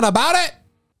tell everyone about it?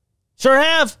 Sure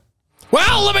have.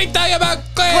 Well, let me tell you about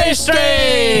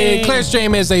Clearstream.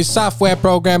 Clearstream is a software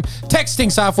program,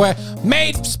 texting software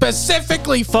made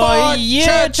specifically for your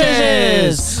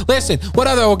churches. Listen, what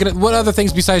other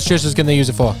things besides churches can they use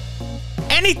it for?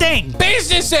 Anything.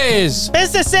 Businesses.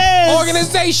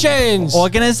 Organizations.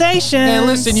 And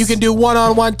listen, you can do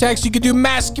one-on-one text. You can do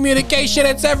mass communication.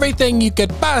 It's everything you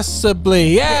could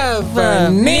possibly ever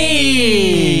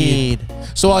need.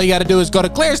 So all you got to do is go to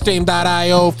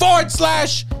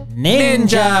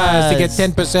clearstream.io/ninjas to get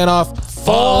 10% off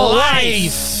for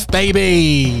life,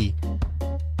 baby.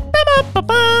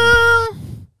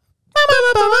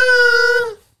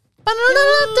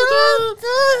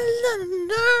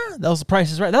 That was the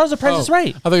Price is Right. That was the Price is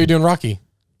Right. I thought you were doing Rocky.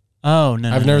 Oh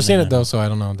no! I've never seen it though, so I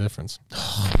don't know the difference.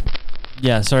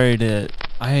 Yeah, sorry to.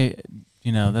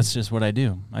 That's just what I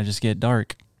do. I just get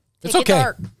dark. It's okay.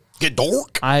 Get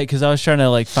dark. Because I was trying to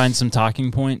like find some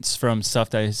talking points from stuff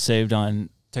that I saved on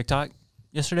TikTok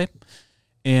yesterday,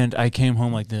 and I came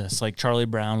home like this, like Charlie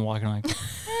Brown walking like.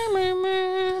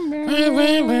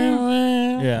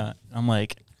 Yeah, I'm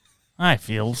like, I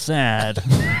feel sad.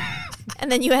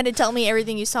 And then you had to tell me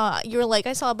everything you saw. You were like,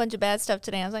 I saw a bunch of bad stuff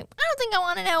today. I was like, I don't think I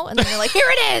want to know. And then you're like, here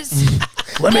it is.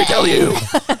 Let me tell you.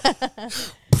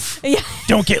 Yeah.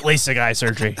 Don't get LASIK eye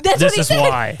surgery. That's This what he is said.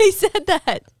 why. He said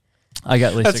that. I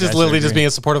got LASIK That's just eye literally surgery. just being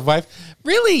a supportive wife.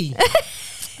 Really?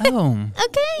 Oh.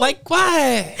 Okay. Like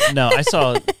what? No, I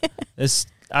saw this.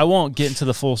 I won't get into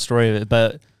the full story of it,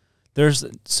 but there's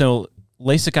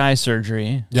LASIK eye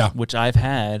surgery, which I've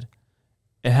had.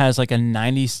 It has like a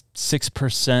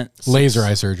 96% laser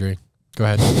eye surgery. Go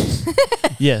ahead.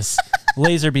 Yes,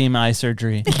 laser beam eye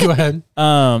surgery. Go ahead.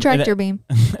 Tractor beam.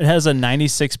 It has a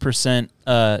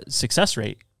 96% success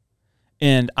rate,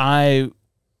 and I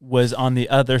was on the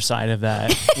other side of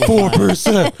that.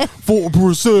 4%.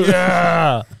 4%.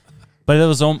 Yeah. But it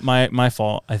was my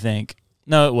fault, I think.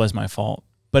 No, it was my fault.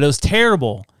 But it was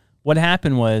terrible. What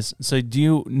happened was, so do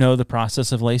you know the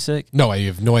process of LASIK? No, I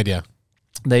have no idea.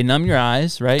 They numb your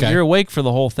eyes, right? Okay. You're awake for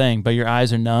the whole thing, but your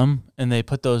eyes are numb, and they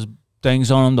put those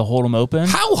things on them to hold them open.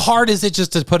 How hard is it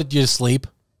just to put you to sleep?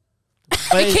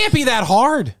 It can't be that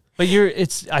hard. But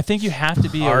I think you have to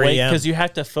be awake REM. because you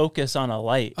have to focus on a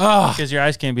light. Ugh. Because your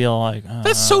eyes can't be all like,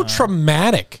 That's so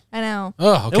traumatic. I know.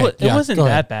 Oh, okay. It wasn't go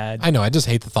that ahead. bad. I know. I just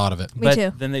hate the thought of it. Me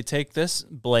too. Then they take this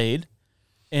blade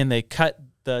and they cut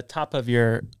the top of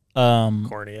your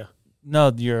Cornea.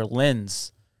 No, your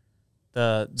lens.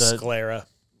 The Sclera.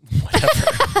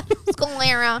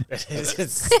 Sclera. It's the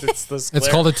sclera. It's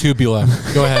called a tubula.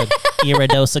 Go ahead.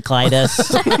 Iridocyclitis.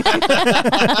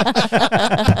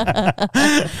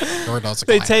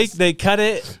 They cut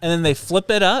it and then they flip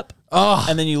it up. Oh.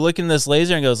 And then you look in this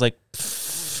laser and it goes like,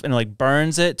 and it like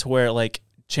burns it to where it like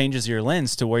changes your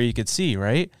lens to where you could see,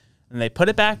 right? And they put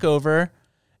it back over,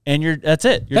 and that's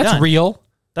it. You're That's done. real.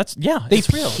 It's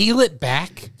real. Peel it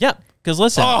back. Yeah, because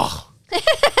listen. Oh.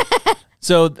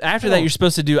 So after that, you're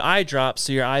supposed to do eye drops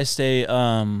so your eyes stay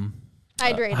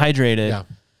hydrated. Yeah.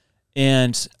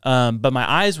 And but my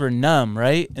eyes were numb,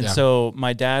 right? And Yeah. so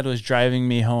my dad was driving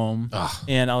me home, Ugh.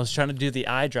 and I was trying to do the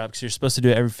eye drop because you're supposed to do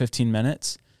it every 15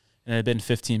 minutes, and it had been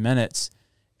 15 minutes,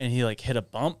 and he like hit a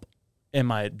bump in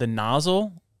the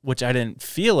nozzle, which I didn't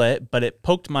feel it, but it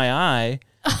poked my eye,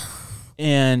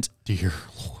 and Dear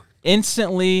Lord.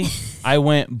 instantly I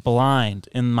went blind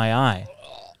in my eye.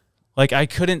 Like I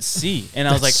couldn't see, and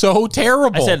I was like, so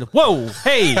terrible. I said, "Whoa,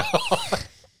 hey!"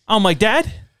 I'm like, "Dad,"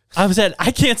 I said,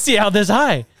 "I can't see out this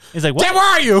eye." He's like, "What? Dad, where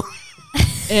are you?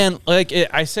 And like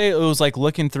I say, it was like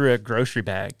looking through a grocery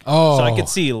bag. Oh. So I could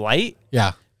see light, Yeah.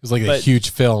 It was like a But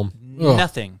huge film. Ugh.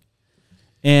 nothing,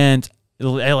 and it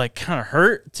like kind of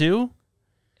hurt too.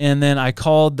 And then I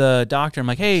called the doctor. I'm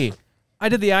like, "Hey, I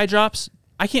did the eye drops.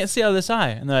 I can't see out of this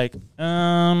eye." And they're like,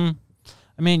 I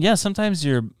mean, yeah, sometimes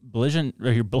your vision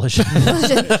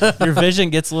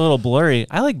gets a little blurry.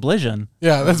 I like vision.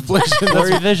 Yeah, that's blizzard.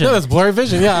 Blurry vision. Yeah, that's blurry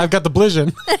vision. Yeah, I've got the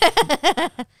blizzard.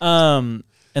 And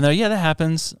they're, yeah, that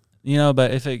happens,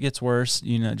 but if it gets worse,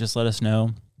 just let us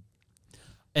know.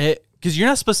 Because you're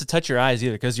not supposed to touch your eyes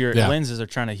either because your lenses are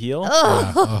trying to heal.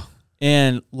 Yeah.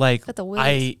 And like Got the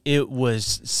willies. it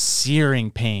was searing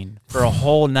pain for a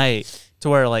whole night to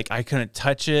where like I couldn't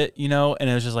touch it, and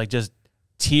it was just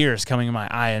tears coming in my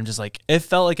eye. I'm just like, it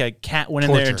felt like a cat went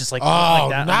in there and just like, like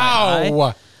that in my eye.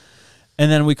 no.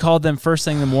 And then we called them first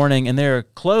thing in the morning, and they're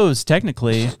closed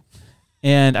technically.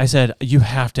 And I said, "You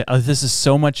have to. This is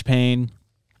so much pain."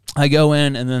 I go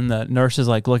in, and then the nurse is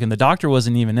like, "Look," and the doctor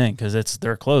wasn't even in because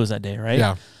they're closed that day, right?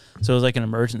 Yeah. So it was like an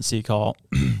emergency call.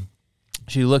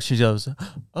 She looks. She goes,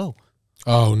 "Oh."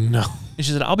 Oh, no. And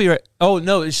she said, "I'll be right." Oh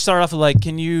no! She started off with like,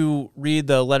 "Can you read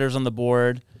the letters on the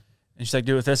board?" And she's like,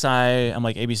 "Do it with this eye." I'm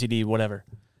like, "A, B, C, D, whatever."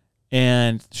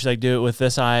 And she's like, "Do it with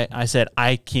this eye." I said,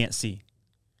 "I can't see."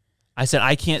 I said,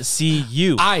 "I can't see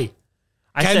you." I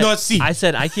cannot see. I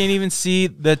said, "I can't even see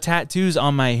the tattoos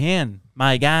on my hand,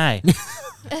 my guy."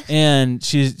 And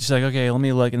she's like, "Okay, let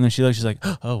me look." And then she looks. She's like,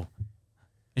 "Oh."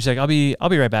 And she's like, I'll be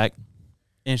right back."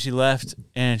 And she left.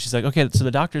 And she's like, "Okay, so the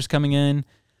doctor's coming in.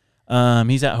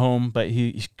 He's at home, but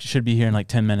he should be here in like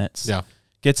 10 minutes." Yeah.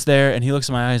 Gets there, and he looks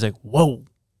at my eye. He's like, "Whoa."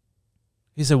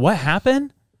 He said, "What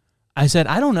happened?" I said,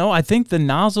 "I don't know. I think the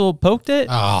nozzle poked it."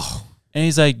 Oh. And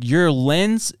he's like, "Your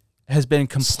lens has been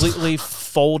completely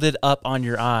folded up on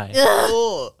your eye."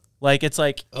 Like it's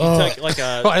like you took like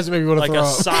a Why does it make me want to like throw a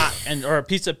up? sock or a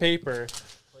piece of paper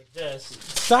like this.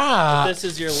 Stop. This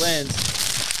is your lens.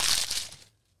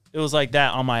 It was like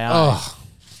that on my eye. Oh.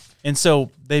 And so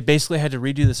they basically had to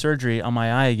redo the surgery on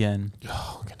my eye again.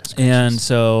 Oh, goodness gracious. And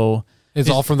so It's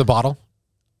all from the bottle?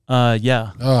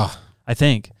 yeah, Oh. I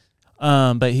think.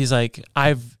 But he's like,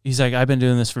 I've been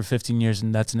doing this for 15 years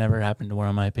and that's never happened to one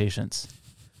of my patients.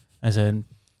 I said,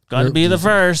 "Got to be the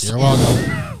first." You're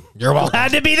welcome. You're welcome.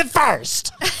 Glad to be the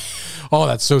first. Oh,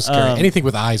 that's so scary. Anything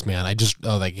with eyes, man. I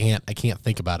can't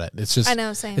think about it. It's just, I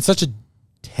know, same. It's such a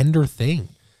tender thing.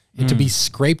 And to be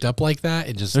scraped up like that,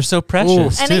 it just, They're so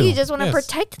precious. I know too. you just want to Yes.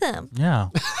 protect them. Yeah.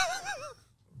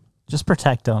 Just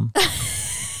protect them.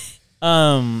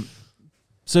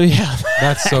 So yeah.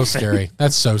 that's so scary.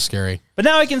 That's so scary. But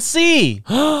now I can see.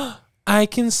 I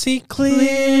can see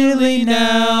clearly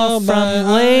now from my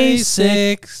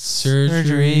LASIK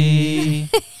surgery.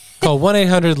 Call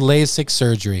 1-800-LASIK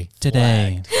surgery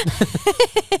today.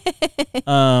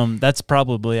 That's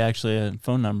probably actually a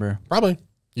phone number. Probably.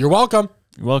 You're welcome.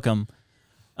 You're welcome.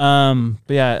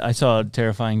 But yeah, I saw a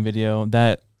terrifying video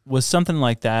that was something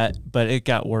like that, but it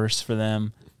got worse for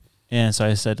them. And so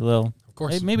I said to Lil, Of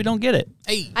course. "Hey, maybe don't get it."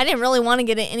 Hey. I didn't really want to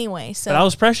get it anyway, so But I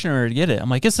was pressuring her to get it. I'm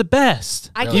like, "It's the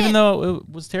best." I Even can't- though it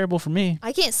was terrible for me.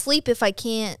 I can't sleep if I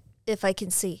can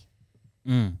see.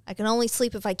 I can only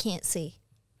sleep if I can't see.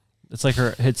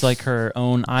 It's like her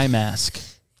own eye mask.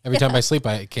 Every time I sleep,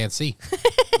 I can't see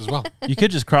as well. You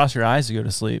could just cross your eyes to go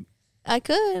to sleep. I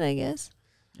could, I guess.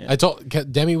 I told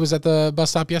Demi was at the bus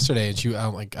stop yesterday,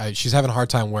 and she's having a hard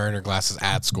time wearing her glasses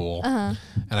at school. And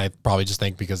I probably just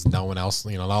think because no one else,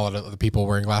 not a lot of other people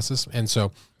wearing glasses. And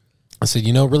so I said,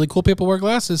 really cool people wear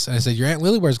glasses. And I said, your Aunt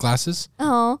Lily wears glasses,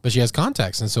 but she has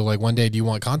contacts. And so one day, do you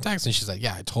want contacts? And she's like,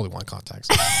 yeah, I totally want contacts.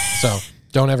 So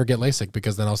don't ever get LASIK,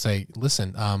 because then I'll say,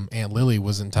 listen, Aunt Lily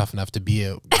wasn't tough enough to be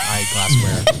a eyeglass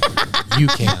wearer. You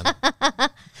can.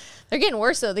 They're getting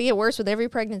worse, though. They get worse with every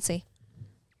pregnancy.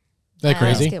 Isn't that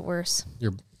crazy? Get worse.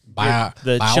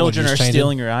 The children are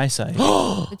stealing your eyesight.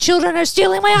 The children are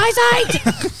stealing my eyesight.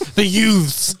 The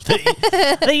youths.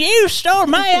 The youth stole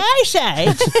my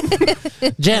eyesight.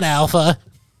 Gen Alpha.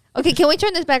 Okay, can we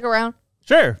turn this back around?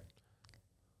 Sure.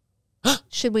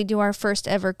 Should we do our first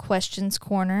ever questions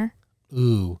corner?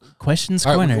 Ooh. Questions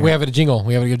All right, corner. we have a jingle.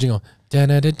 We have a good jingle.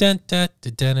 Question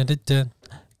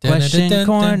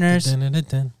corners.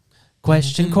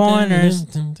 Question corners.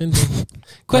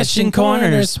 Question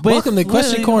corners. Welcome to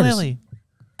Question Corners.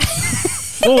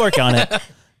 We'll work on it.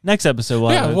 Next episode,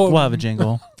 we'll have a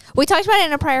jingle. We talked about it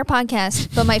in a prior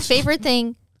podcast, but my favorite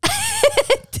thing,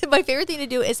 to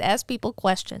do is ask people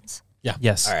questions. Yeah.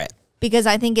 Yes. All right. Because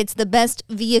I think it's the best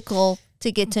vehicle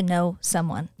to get to know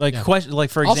someone. Like for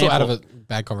example, also out of a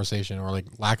bad conversation or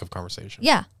lack of conversation.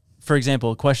 Yeah. For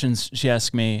example, questions she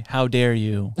asked me: how dare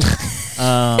you?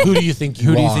 Who do you think you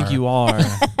are? Who do you think you are?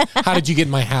 How did you get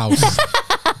in my house?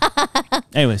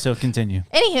 Anyway, so continue.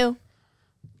 Anywho,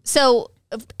 so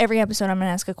every episode I'm going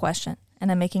to ask a question,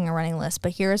 and I'm making a running list.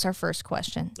 But here is our first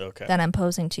question that I'm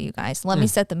posing to you guys. Let me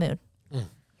set the mood.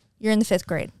 You're in the 5th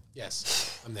grade.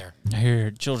 Yes, I'm there. I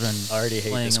hear children I already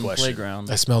hate playing this on the question.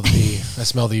 playground. I smell the pee. I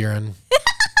smell the urine.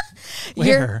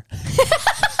 Where?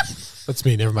 That's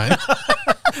me. Never mind.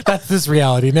 That's this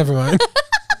reality. Never mind.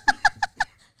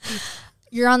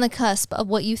 You're on the cusp of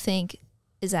what you think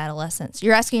is adolescence.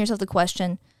 You're asking yourself the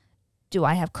question, do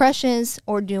I have crushes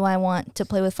or do I want to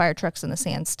play with fire trucks in the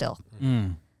sand still?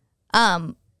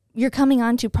 You're coming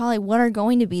on to probably what are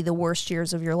going to be the worst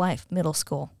years of your life, middle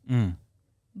school.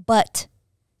 But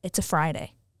it's a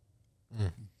Friday.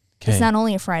 It's not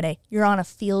only a Friday. You're on a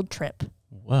field trip.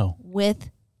 Whoa. With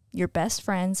your best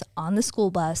friends on the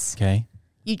school bus. Okay.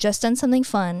 You just done something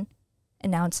fun,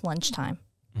 and now it's lunchtime.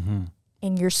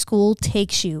 And your school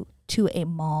takes you to a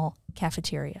mall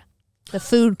cafeteria, the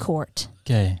food court.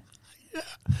 Okay.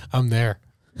 I'm there.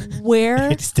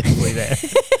 Where? It's definitely there.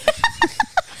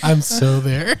 I'm so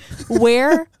there.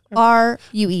 Where are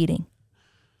you eating?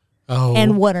 Oh.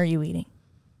 And what are you eating?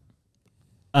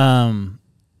 I'm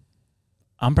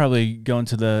probably going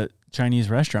to the Chinese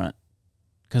restaurant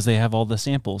because they have all the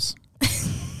samples.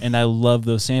 And I love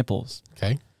those samples.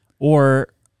 Okay. Or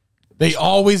they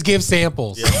always give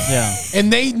samples. Yeah.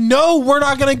 And they know we're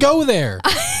not going to go there.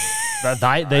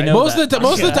 They know most of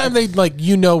the time they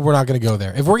we're not going to go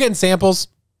there. If we're getting samples,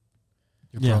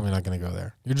 you're probably not going to go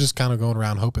there. You're just kind of going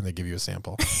around hoping they give you a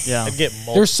sample. Yeah. I'd get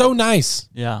multiple. They're so nice.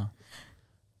 Yeah.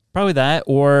 Probably that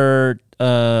or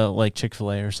like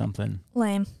Chick-fil-A or something.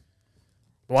 Lame.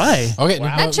 Why? Okay.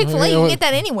 Wow. Not Chick-fil-A. You can get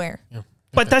that anywhere. Yeah.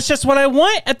 But that's just what I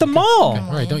want at the mall. Okay.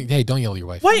 All right. Don't yell at your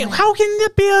wife. Wait, how can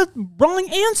that be a wrong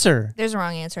answer? There's a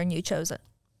wrong answer, and you chose it.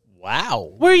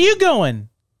 Wow. Where are you going?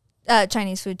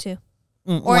 Chinese food, too.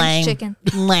 Orange chicken.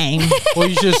 Lame. Well,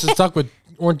 you should have stuck with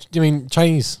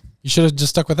Chinese. You should have just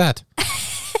stuck with that.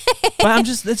 But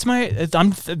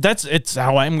it's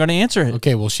how I'm going to answer it.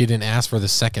 Okay, well, she didn't ask for the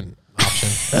second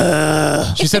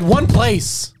option. She said one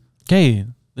place. Okay,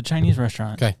 the Chinese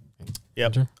restaurant. Okay.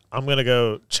 Yep. I'm going to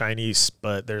go Chinese,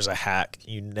 but there's a hack.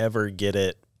 You never get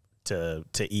it to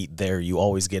eat there. You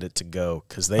always get it to go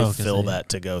because they fill that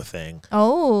to go thing.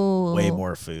 Oh. Way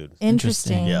more food.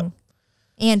 Interesting. Yep.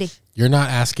 Andy. You're not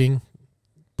asking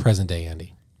present day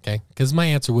Andy, okay? Because my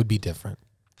answer would be different.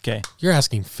 Okay. You're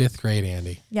asking 5th grade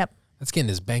Andy. Yep. That's getting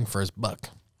his bang for his buck.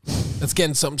 That's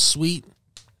getting something sweet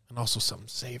and also something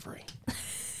savory.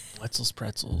 Wetzel's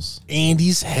Pretzels.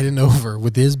 Andy's heading over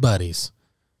with his buddies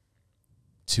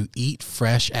to eat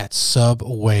fresh at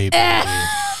Subway, baby.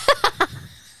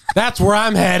 That's where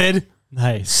I'm headed.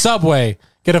 Nice. Subway.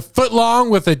 Get a foot long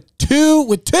with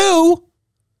two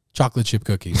chocolate chip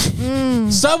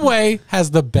cookies. Subway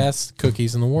has the best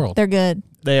cookies in the world. They're good.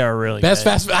 They are really Best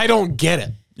good. fast food. I don't get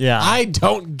it. Yeah. I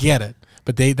don't get it.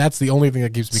 But that's the only thing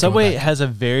that keeps me Subway coming back. has a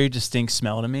very distinct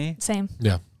smell to me. Same.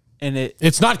 Yeah. And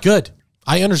it's not good.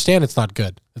 I understand it's not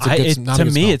good. It's a good not to a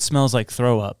good me, smell. it smells like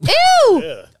throw up.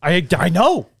 Ew! I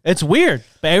know. It's weird.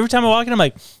 But every time I walk in, I'm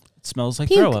like, it smells like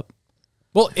Puke. throw up.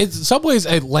 Well, Subway's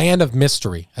a land of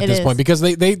mystery at this point because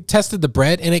they tested the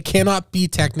bread and it cannot be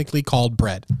technically called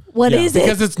bread. What is it?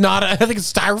 Because it's not. I think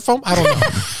it's styrofoam. I don't know,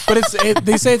 but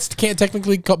they say it can't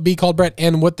technically be called bread.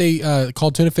 And what they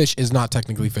call tuna fish is not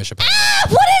technically fish. Apparently.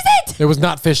 What is it? There was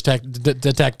not fish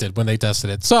detected when they tested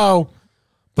it. So,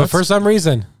 but for some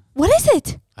reason, what is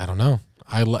it? I don't know.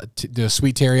 The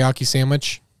sweet teriyaki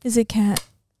sandwich. Is it cat?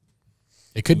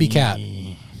 It could be cat.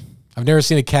 I've never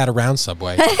seen a cat around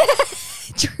Subway.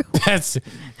 True. It's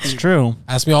true.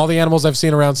 Ask me all the animals I've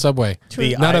seen around Subway.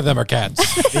 None of them are cats.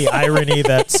 The irony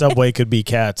that Subway could be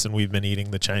cats and we've been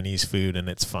eating the Chinese food and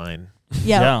it's fine.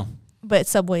 Yeah. But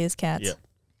Subway is cats. Yep.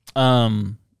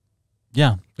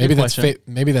 Yeah. Maybe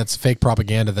that's fake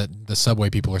propaganda that the Subway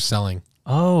people are selling.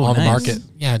 On the market.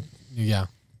 Yeah.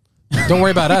 Don't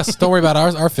worry about us. Don't worry about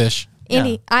our fish.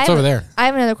 Andy, it's over there. I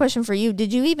have another question for you.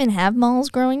 Did you even have malls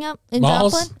growing up in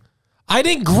Joplin? I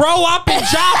didn't grow up in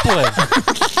Joplin.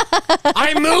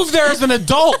 I moved there as an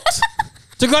adult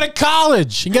to go to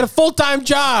college and get a full-time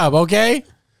job, okay?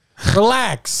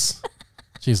 Relax.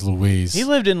 Jeez Louise. He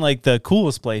lived in like the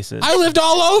coolest places. I lived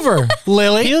all over,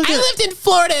 Lily. I lived in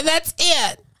Florida, that's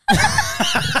it.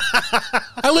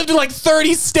 I lived in like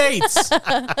 30 states,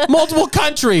 multiple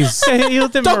countries. He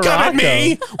lived in Don't come at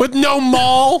me with no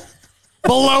mall.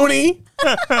 Baloney.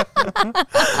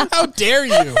 How dare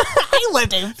you? I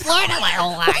lived in Florida my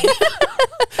whole life.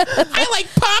 I like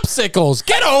popsicles.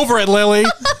 Get over it, Lily.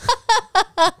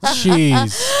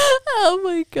 Jeez. Oh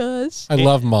my gosh. I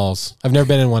love malls. I've never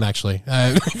been in one actually.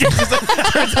 I've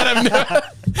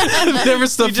never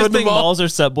stepped foot in the mall. Malls are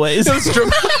Subways?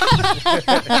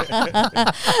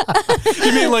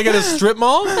 You mean like at a strip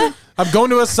mall? I'm going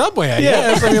to a Subway, I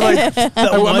guess. I mean, like, I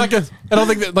don't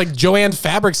think that like Joanne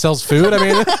Fabric sells food. I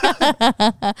mean,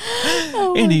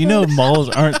 Andy, you know malls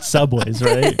aren't Subways,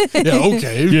 right? Yeah.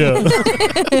 Okay. Yeah.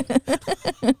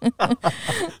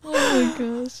 Oh my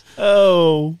gosh.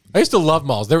 Oh, I used to love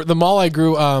malls. The mall I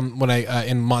grew when I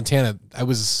in Montana, I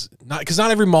was not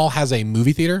every mall has a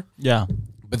movie theater. Yeah,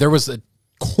 but there was a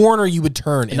corner you would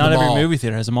turn in not the mall. every movie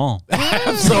theater has a mall.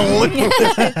 Absolutely.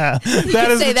 That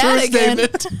is a true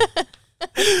statement.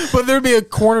 But there'd be a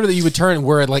corner that you would turn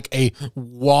where like a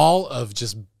wall of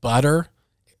just butter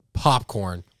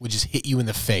popcorn would just hit you in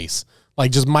the face.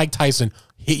 Like just Mike Tyson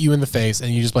hit you in the face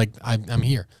and you just like, I'm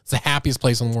here. It's the happiest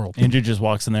place in the world. Andrew just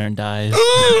walks in there and dies.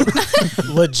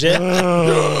 Legit.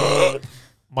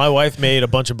 My wife made a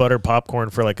bunch of butter popcorn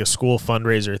for like a school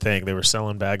fundraiser thing. They were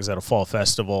selling bags at a fall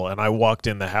festival, and I walked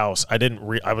in the house. I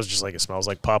was just like, it smells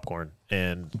like popcorn.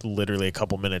 And literally a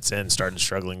couple minutes in, started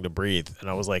struggling to breathe. And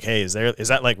I was like, hey, is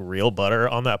that like real butter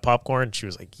on that popcorn? And she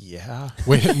was like, yeah.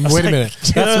 Wait a minute.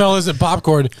 That smell isn't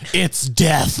popcorn. It's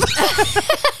death.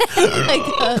 Oh my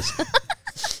gosh.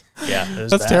 Yeah,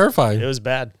 that's terrifying. It was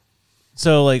bad.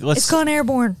 So like, It's gone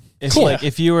airborne.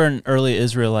 If you were an early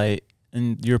Israelite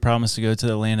and you were promised to go to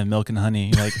the land of milk and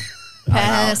honey, like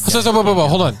pass. So,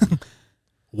 hold on.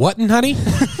 What and honey?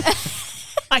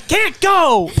 I can't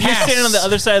go. Pass. You're standing on the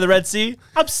other side of the Red Sea.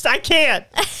 I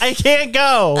can't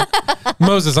go.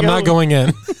 Moses, I'm not going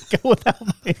in. Go without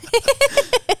me.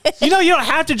 You know you don't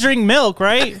have to drink milk,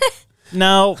 right?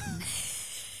 No.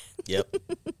 Yep.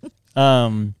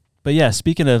 But yeah,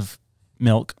 speaking of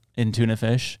milk and tuna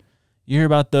fish, you hear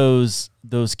about those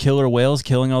killer whales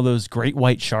killing all those great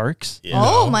white sharks? Yeah.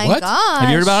 Oh my gosh. Have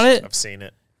you heard about it? I've seen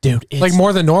it. Dude, it's like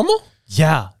more than normal?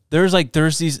 Yeah. There's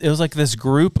these, it was like this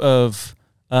group of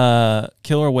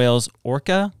killer whales,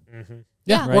 orca. Mm-hmm.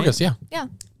 Yeah, right? Orcas, yeah. Yeah.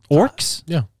 Orcs?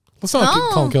 Yeah. Let's not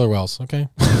call them killer whales, okay?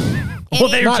 Well,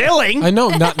 they're killing. I know,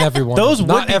 not every one.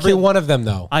 Not every one of them,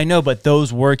 though. I know, but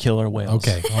those were killer whales.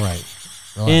 Okay, all right.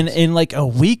 In like a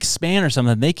week span or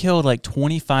something, they killed like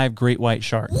 25 great white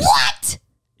sharks. What?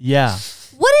 Yeah.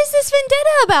 What is this vendetta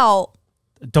about?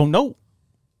 Don't know.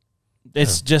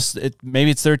 It's just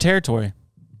maybe it's their territory.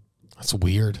 That's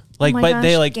weird. Like, my but gosh,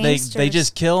 they gangsters. they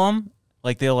just kill them.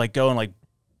 Like they'll like go and like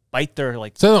bite their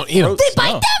like. So they don't eat them. They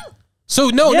bite them? So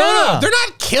no, they're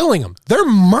not killing them. They're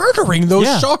murdering those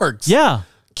sharks. Yeah.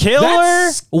 Killer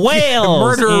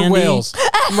whales. Murderer whales.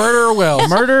 Murderer whales.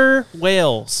 Murder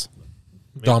whales.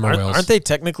 Dahmer whales. Aren't they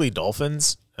technically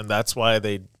dolphins? And that's why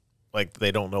they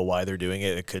don't know why they're doing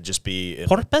it. It could just be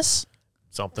Porpoise?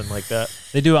 Something like that.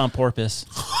 They do it on porpoise.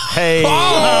 Hey.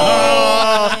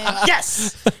 Oh!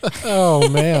 Yes. Oh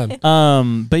man.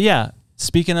 But yeah,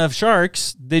 speaking of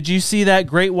sharks, did you see that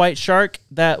great white shark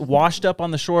that washed up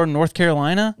on the shore of North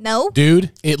Carolina? No.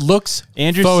 Dude, it looks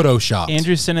photoshopped.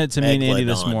 Andrew sent it to me and Andy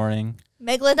this morning.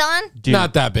 Megalodon? Dude,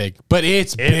 not that big, but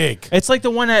it's big. It's like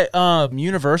the one at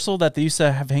Universal that they used to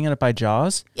have hanging up by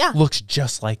Jaws. Yeah. Looks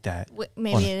just like that.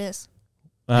 Maybe it is.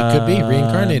 It could be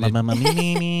reincarnated.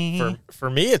 For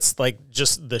me, it's like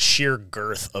just the sheer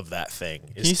girth of that thing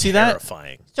is Can you see that?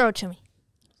 terrifying. Throw it to me.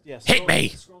 Yes. Hit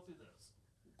me.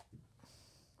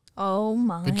 Oh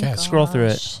my Good catch. gosh. Scroll through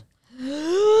it.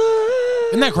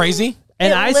 Isn't that crazy?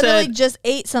 And it I literally said, just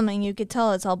ate something. You could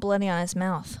tell it's all bloody on his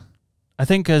mouth. I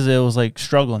think because it was like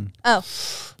struggling. Oh.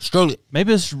 Struggling.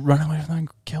 Maybe it's running away from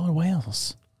the killer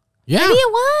whales. Yeah. Maybe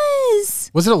it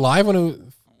was. Was it alive when it was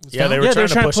Yeah, they were trying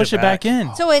to push it back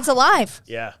in. So it's alive.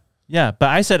 Yeah. Yeah, but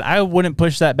I said I wouldn't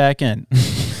push that back in.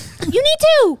 You need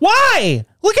to. Why?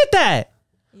 Look at that.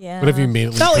 Yeah. What if you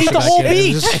immediately They'll push eat it the back whole in and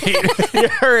beach. just ate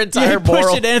Her entire Push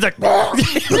moral. it in. It's like,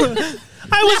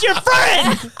 I was your friend.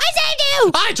 I saved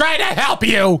you. I tried to help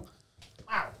you.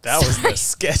 That was the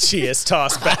sketchiest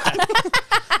toss back.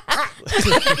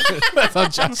 That's how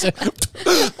Josh said.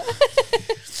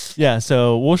 Yeah,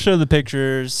 so we'll show the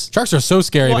pictures. Sharks are so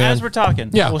scary, Well, man. as we're talking,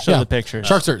 Yeah, we'll show yeah. the pictures.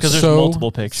 Sharks are because there's so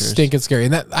multiple pictures. stinking scary.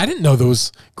 And that I didn't know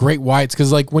those great whites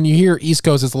because, like, when you hear East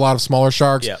Coast, it's a lot of smaller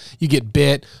sharks. Yeah. You get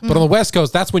bit, but on the West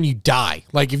Coast, that's when you die.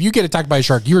 Like, if you get attacked by a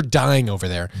shark, you're dying over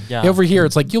there. Yeah. Over here,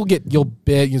 it's like you'll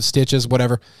bit, stitches,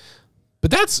 whatever. But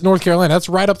that's North Carolina. That's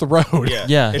right up the road.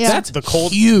 Yeah. It's, Yeah. That's the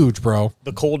cold. Huge, bro.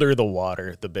 The colder the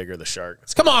water, the bigger the shark.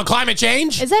 Come on, climate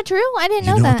change. Is that true? I didn't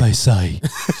know that. say.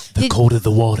 The colder the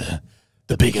water,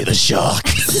 the bigger the shark.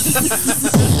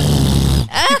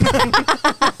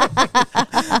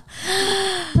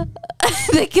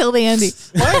 They killed Andy.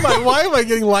 Why am I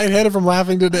getting lightheaded from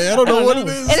laughing today? I don't know what it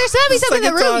is. And there's gotta be something in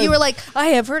the Second room. time. You were like, I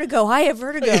have vertigo. I have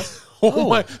vertigo. Oh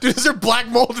my, dude, is there black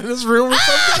mold in this room or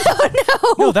something?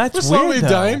 No, that's We're weird. slowly though.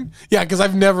 dying. Yeah, because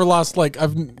I've never lost, like,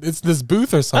 it's this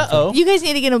booth or something. Uh-oh. You guys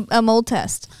need to get a mold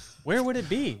test. Where would it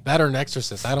be? That or an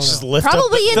exorcist. I don't Just know. lift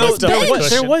Probably up in the, this lift up the bench.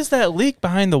 cushion. There was that leak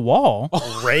behind the wall.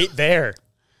 right there.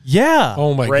 Yeah.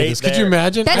 Oh my Right goodness. Could you there.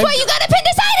 imagine? That's why you got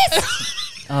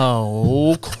appendicitis.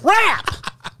 Oh, crap.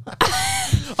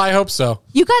 I hope so.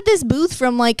 You got this booth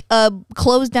from like a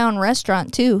closed down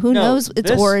restaurant too. Who knows its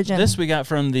origin? This we got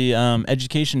from the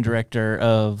education director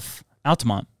of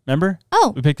Altamont. Remember?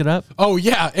 Oh. We picked it up. Oh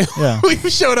yeah. Yeah. We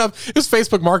showed up. It was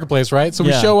Facebook Marketplace, right? So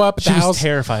we Yeah. show up at She the was house.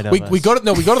 terrified of we us. go to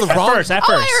the At wrong first. Oh,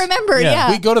 I remember.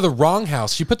 Yeah. We go to the wrong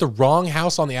house. She put the wrong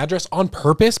house on the address on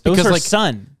purpose It was because her like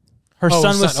son. Her Oh,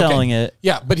 son was okay. selling it.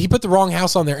 Yeah, but he put the wrong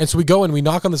house on there. And so we go and we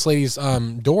knock on this lady's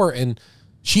door and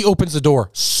she opens the door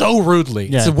so rudely.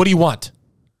 Yeah. Said, "What do you want?"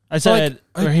 I said,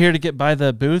 we're here to get by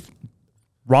the booth.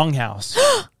 Wrong house.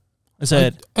 I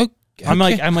said, I'm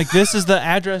like, this is the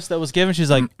address that was given. She's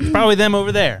like, probably them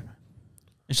over there.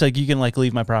 And she's like, you can like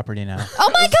leave my property now. Oh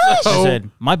my gosh. I said,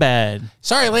 my bad.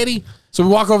 Sorry, lady. So we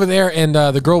walk over there, and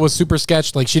the girl was super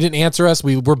sketched. Like, she didn't answer us.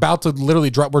 We're about to literally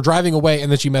we're driving away,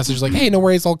 and then she messaged like, "Hey, no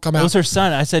worries, I'll come It out." was her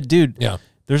son. I said, dude, Yeah.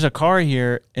 there's a car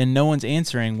here and no one's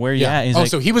answering. Where you at? He's like,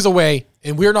 so he was away,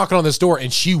 and we were knocking on this door,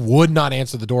 and she would not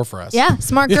answer the door for us. Yeah,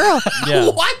 smart girl. yeah.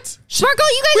 What? Smart girl,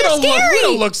 you We guys are don't look. scary. We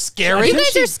don't look scary. You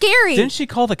guys are scary. Didn't she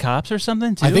call the cops or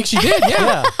something too? I think she did.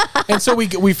 Yeah. And so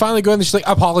we finally go in, and she's like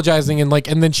apologizing, and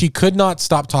then she could not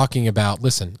stop talking about.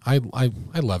 Listen, I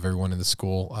love everyone in the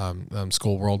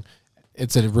school world.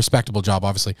 It's a respectable job,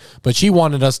 obviously, but she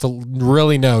wanted us to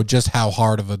really know just how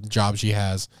hard of a job she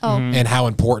has and how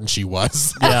important she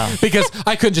was. Yeah. Because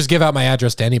I couldn't just give out my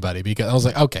address to anybody because I was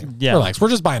like, okay, relax. We're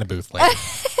just buying a booth, lady.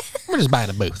 We're just buying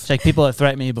a booth. It's like people that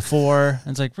threatened me before.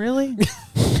 And it's like, really?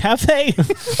 Have they?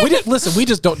 We didn't listen. We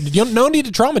just don't. No need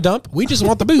to trauma dump. We just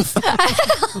want the booth.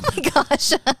 Oh my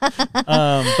gosh.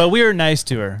 But we were nice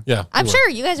to her. Yeah, I'm sure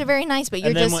you guys are very nice, but you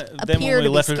And then just when- then appear when we to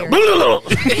be left, we scary.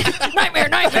 go, Nightmare,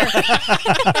 nightmare.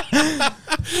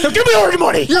 Now give me all your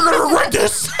money. You're gonna regret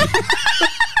this.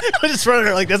 I just run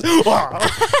her like this.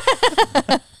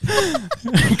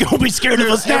 Go be scared of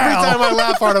us Every time I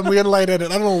laugh at him, we get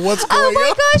lightheaded. I don't know what's going Oh my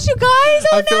on. gosh, you guys.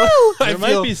 Oh no. There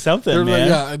might be something, man.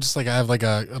 Yeah, I just like I have like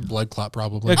a blood clot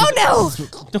probably. Oh no.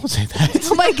 Don't say that.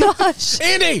 Oh my gosh.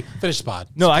 Andy, finish the pod.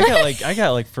 No, I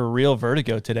got like for real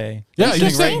vertigo today. Yeah, Just you're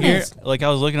like saying right here. this. Like I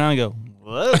was looking around and go,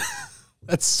 what?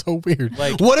 That's so weird.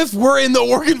 Like- what if we're in the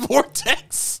Oregon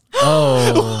vortex?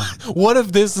 Oh, What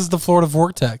if this is the Florida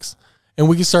vortex, and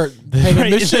we can start paying right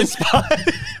in admission? this spot.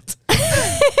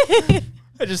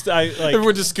 I like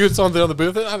Everyone just scoots on the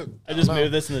booth. I just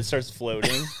move this and it starts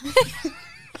floating.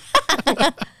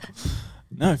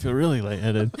 Now I feel really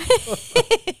lightheaded.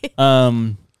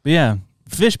 But yeah,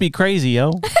 fish be crazy,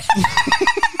 yo.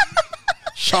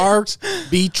 Sharks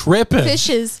be tripping.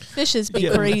 Fishes be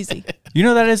crazy. You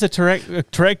know that is a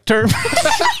correct term.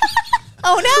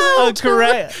 Oh no.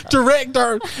 Correct. Direct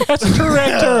term. That's a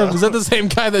correct term. Is that the same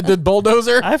guy that did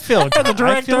Bulldozer? I feel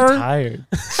direct term. tired.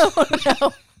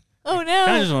 Oh no.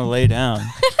 I just want to lay down.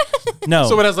 No.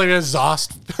 Someone has like an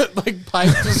exhaust like pipe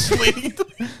just leading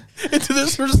into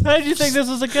this. How did you think this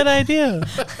was a good idea?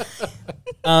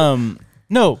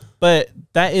 No, but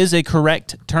that is a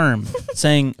correct term.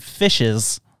 Saying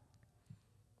fishes.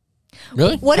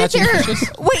 Really? What if Catching they're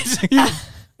fishes? wait?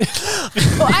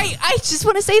 Well, I just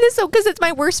want to say this though because it's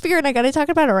my worst fear and I got to talk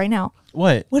about it right now.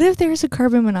 What? What if there's a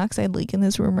carbon monoxide leak in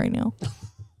this room right now?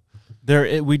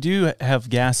 We do have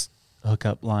gas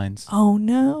hookup lines. Oh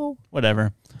no.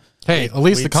 Whatever. Hey, at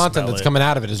least the We'd content smell that's it. coming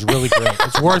out of it is really great.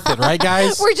 It's worth it, right,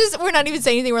 guys? We're not even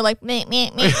saying anything. We're like meh,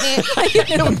 meh, meh, meh. Like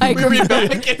in a microphone.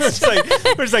 It's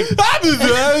like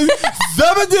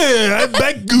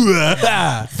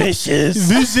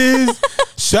Fishes.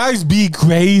 Sharks be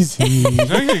crazy.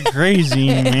 You're crazy,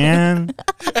 man.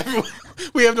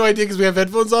 We have no idea because we have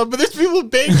headphones on, but there's people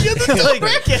banging at the door.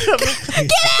 Get out!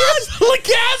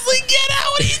 Gasly, get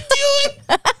out! What are you doing?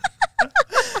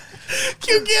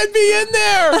 You can't be in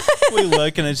there. We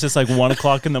look and it's just like 1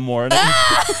 o'clock in the morning.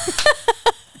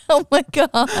 Oh my god.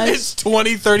 It's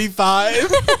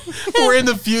 2035. We're in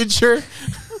the future.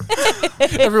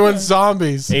 Everyone's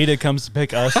zombies. Ada comes to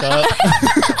pick us up.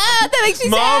 That makes me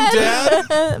Mom, sad.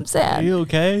 Dad. I'm Are sad. you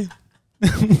okay?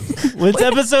 What's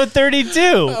episode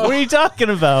 32? What are you talking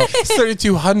about? It's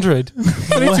 3200.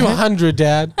 3200,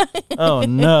 Dad. Oh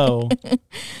no.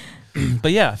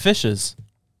 But yeah, fishes.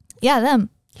 Yeah, them.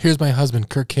 Here's my husband,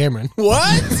 Kirk Cameron.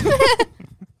 What?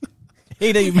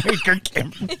 Ada, you married Kirk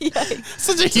Cameron.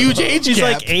 Such a huge age He's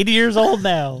gap. like 80 years old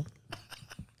now.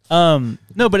 No,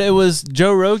 but it was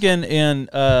Joe Rogan and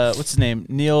what's his name?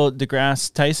 Neil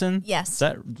deGrasse Tyson. Yes.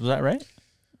 Was that right?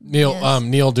 Neil Yes.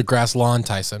 Neil deGrasse Lawn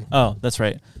Tyson. Oh, that's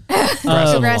right.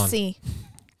 Degrassi.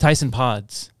 Tyson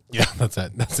Pods. Yeah, that's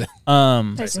it.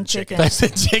 Tyson chicken.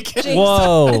 Tyson chicken.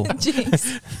 Whoa.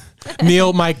 Jeez.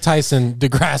 Neil Mike Tyson,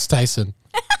 deGrasse Tyson.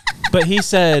 But he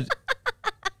said,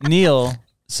 Neil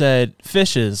said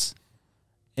fishes.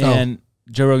 And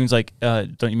Joe Rogan's like,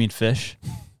 don't you mean fish?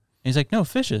 And he's like, no,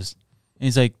 fishes. And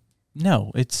he's like,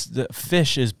 no, it's the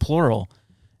fish is plural.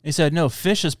 And he said, no,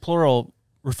 fish is plural,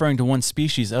 referring to one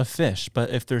species of fish. But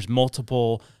if there's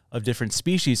multiple of different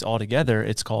species altogether,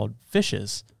 it's called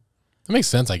fishes. That makes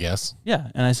sense, I guess. Yeah.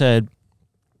 And I said,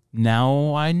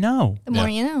 now I know. The more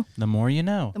you know. The more you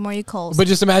know. The more you calls. But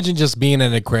just imagine just being in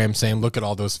an aquarium saying, look at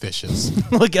all those fishes.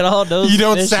 Look at all those You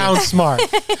don't fishes. sound smart.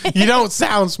 You don't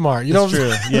sound smart. You That's don't.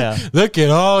 true. Yeah. Look at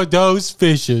all those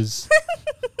fishes.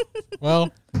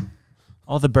 Well,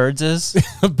 All the birdses.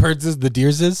 birds is the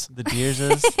deerses. The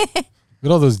deerses. Look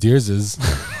at all those deerses.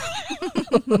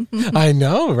 I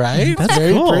know, right? That's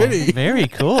very cool. pretty. Very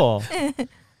cool.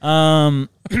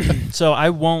 So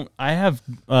I have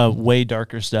way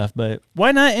darker stuff, but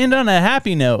why not end on a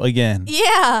happy note again?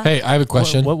 Yeah. Hey, I have a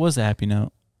question. What was the happy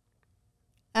note?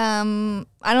 I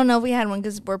don't know if we had one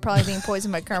because we're probably being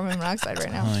poisoned by carbon monoxide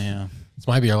right now. Oh yeah. This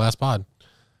might be our last pod.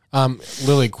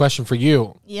 Lily, question for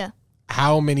you. Yeah.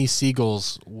 How many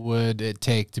seagulls would it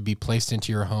take to be placed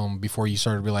into your home before you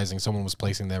started realizing someone was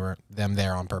placing them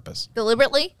there on purpose?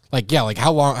 Deliberately? Like, yeah, like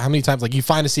how many times, like you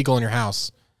find a seagull in your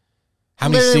house, how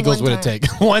many Literally seagulls one would it time.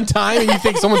 take? One time and you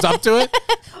think someone's up to it?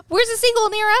 Where's the seagull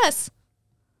near us?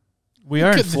 We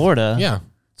are in Florida. Yeah.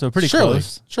 So pretty surely,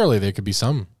 close. Surely there could be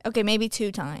some. Okay, maybe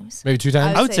 2 times. Maybe 2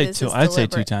 times? I would say this 2. is I'd say 2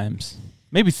 deliberate. times.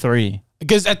 Maybe 3.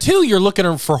 Because at 2, you're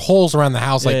looking for holes around the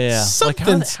house. Like, Yeah. Like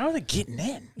something's... how are they getting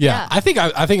in? Yeah, I think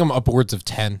I'm upwards of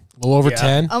 10, a little over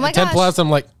 10. Oh my At 10 gosh. plus, I'm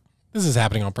like, this is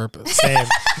happening on purpose. Same.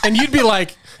 And you'd be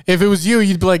like, if it was you,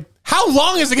 you'd be like, how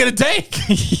long is it gonna take?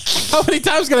 How many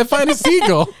times can I find a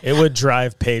seagull? It would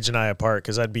drive Paige and I apart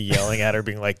because I'd be yelling at her,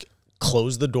 being like,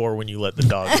 close the door when you let the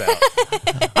dogs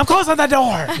out. I'm closing the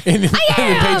door. And then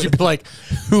Paige would be like,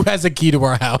 who has a key to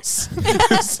our house?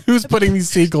 Who's putting these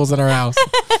seagulls in our house?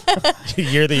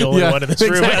 You're the only one in this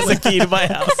room who has a key to my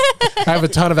house. I have a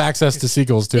ton of access to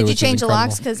seagulls too. Did you which is change the incredible.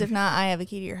 locks? Because if not, I have a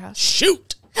key to your house.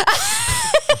 Shoot.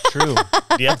 True.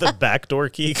 Do you have the back door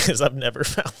key? Because I've never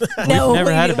found that. No,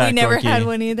 never had a back we never door key. had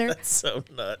one either. That's so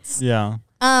nuts. Yeah.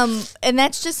 And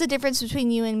that's just the difference between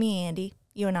you and me, Andy.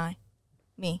 You and I.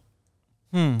 Me.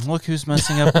 Look who's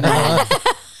messing up now.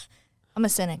 I'm a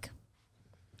cynic.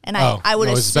 And Oh, I would you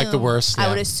always assume expect the worst, I yeah.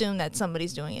 would assume that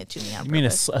somebody's doing it to me on You mean a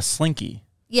purpose. slinky?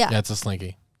 Yeah. Yeah, it's a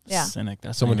slinky. Yeah. Cynic.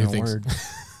 That's Someone not who even a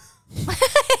thinks- word.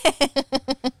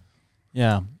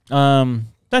 Yeah.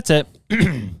 That's it.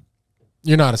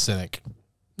 You're not a cynic.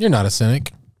 You're not a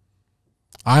cynic.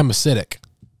 I'm acidic.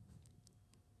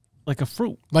 Like a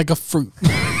fruit. Like a fruit.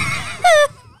 I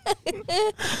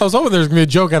was hoping there was going to be a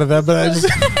joke out of that, but I just...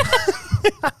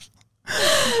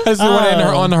 I just went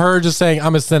on her just saying,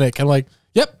 I'm a cynic. I'm like,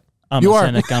 yep. I'm You a are.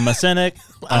 cynic. I'm a cynic.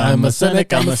 I'm a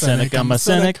cynic. I'm a cynic. I'm a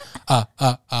cynic.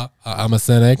 I'm a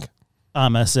cynic.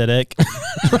 I'm acidic.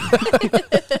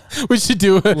 We should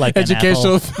do an Like an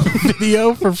educational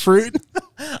video for fruit.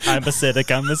 I'm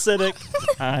acidic. I'm acidic.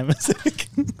 I'm acidic.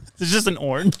 It's just an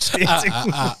orange dancing.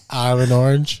 I'm an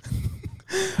orange.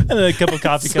 And then a cup of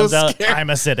coffee So comes out. scared. I'm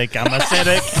acidic. I'm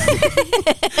acidic.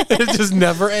 It just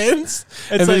never ends.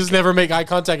 And they just never make eye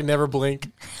contact and never blink.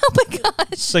 Oh my gosh.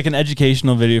 It's like an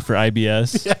educational video for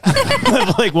IBS.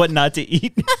 Of like what not to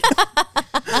eat.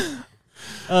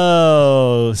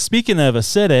 Oh, speaking of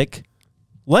acidic,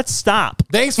 let's stop.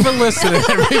 Thanks for listening,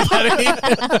 everybody.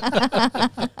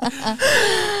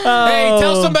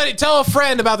 Hey, tell a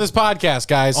friend about this podcast,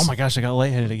 guys. Oh my gosh, I got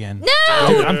lightheaded again. No!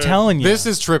 Dude, I'm telling you. This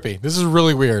is trippy. This is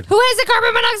really weird. Who has a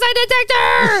carbon monoxide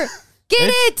detector? Get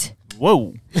it.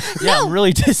 Whoa. Yeah, I'm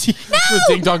really dizzy. The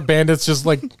Ding Dong Bandits just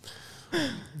like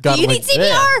got Do you need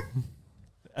CPR?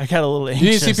 I got a little You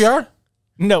need anxious. CPR?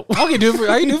 No. I can do it for,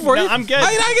 I can do it for No, you. I'm good.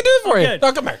 I can do it for you. good.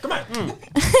 No, come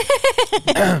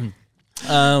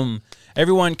here.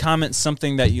 Everyone comment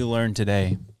something that you learned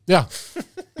today. Yeah.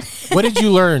 What did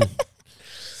you learn?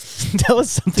 Tell us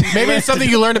something. Maybe it's something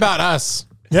you learned about us.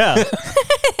 Yeah.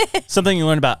 Something you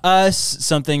learned about us,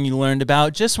 something you learned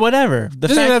about just whatever. It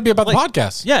doesn't even have to be about the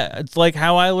podcast. Yeah, it's like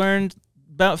how I learned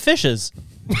about fishes.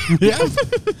 Yeah.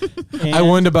 I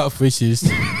learned about fishes.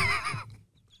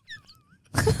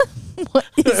 What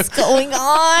is going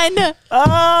on?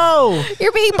 Oh,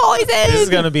 You're being poisoned. This is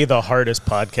going to be the hardest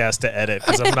podcast to edit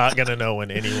because I'm not going to know when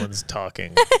anyone's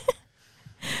talking.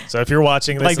 So if you're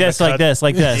watching this like this, like this,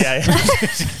 like this. Yeah.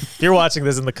 If you're watching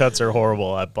this and the cuts are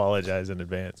horrible, I apologize in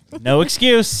advance. No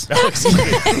excuse.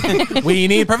 We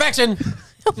need perfection.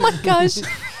 Oh my gosh.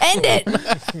 End it.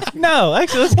 No,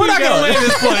 actually, let's We're keep not going to going. land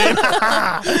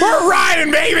this plane. We're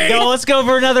riding, baby. No, let's go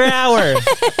for another hour.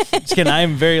 Just kidding.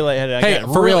 I'm very lightheaded. I Hey,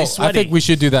 got for really real, sweaty. I think we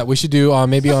should do that. We should do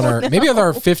maybe on our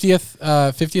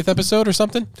 50th episode or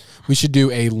something. We should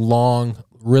do a long,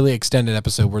 really extended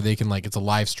episode where they can it's a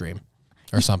live stream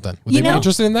or something. Would they be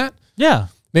interested in that? Yeah.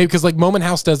 Maybe because Moment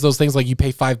House does those things like you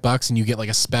pay $5 and you get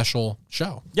a special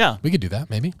show. Yeah. We could do that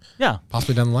maybe. Yeah.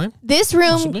 Possibly down the line. This room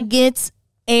Possibly. gets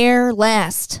air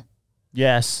last.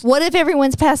 Yes. What if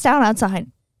everyone's passed out outside?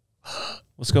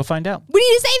 Let's go find out. We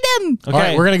need to save them. Okay. All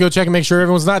right, we're going to go check and make sure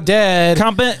everyone's not dead.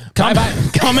 Comment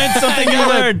something you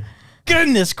learned.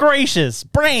 Goodness gracious.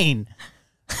 Brain.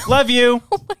 Love you.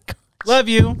 Oh my gosh. Love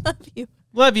you. Love you.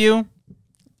 Love you.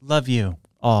 Love you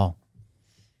all.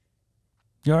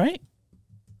 You all right?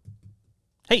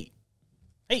 Hey.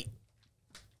 Hey.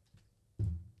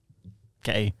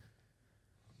 Okay.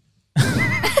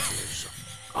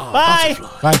 Bye.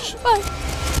 Bye. Bye.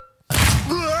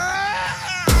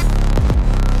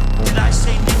 Did I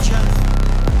say ninja?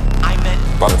 I meant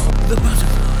butterfly. The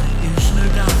butterfly is no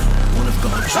doubt one of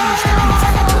God's most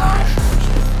beautiful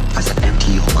creations. I said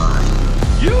empty your mind.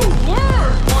 You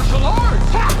learn martial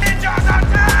arts! Ninjas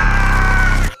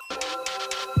attack!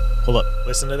 Hold up.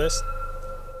 Listen to this.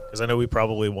 Because I know we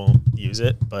probably won't use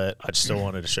it, but I just still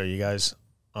wanted to show you guys.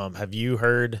 Have you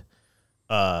heard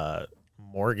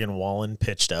Morgan Wallen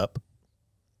pitched up?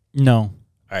 No. All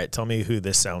right, tell me who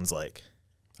this sounds like.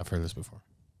 I've heard this before.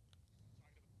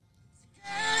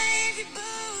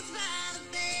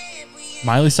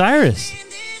 Miley Cyrus.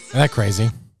 Isn't that crazy?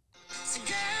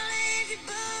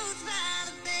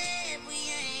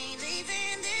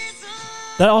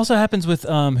 That also happens with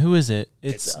who is it?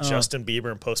 It's Justin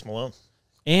Bieber and Post Malone.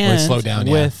 And slow down,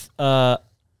 yeah. with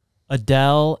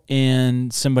Adele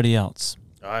and somebody else.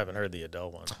 Oh, I haven't heard the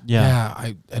Adele one. Yeah.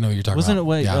 I know what you're talking Wasn't about. it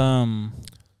what Yeah.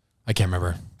 I can't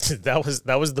remember.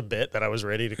 that was the bit that I was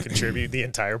ready to contribute the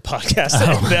entire podcast.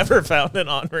 And I've never found an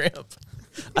on-ramp.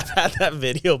 I've had that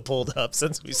video pulled up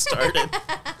since we started.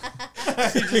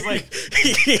 Just like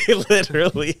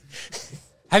literally.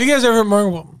 Have you guys ever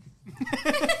more?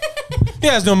 You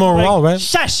guys know more wall, right?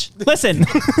 Shush! Listen.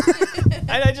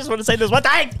 I just want to say this one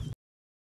thing.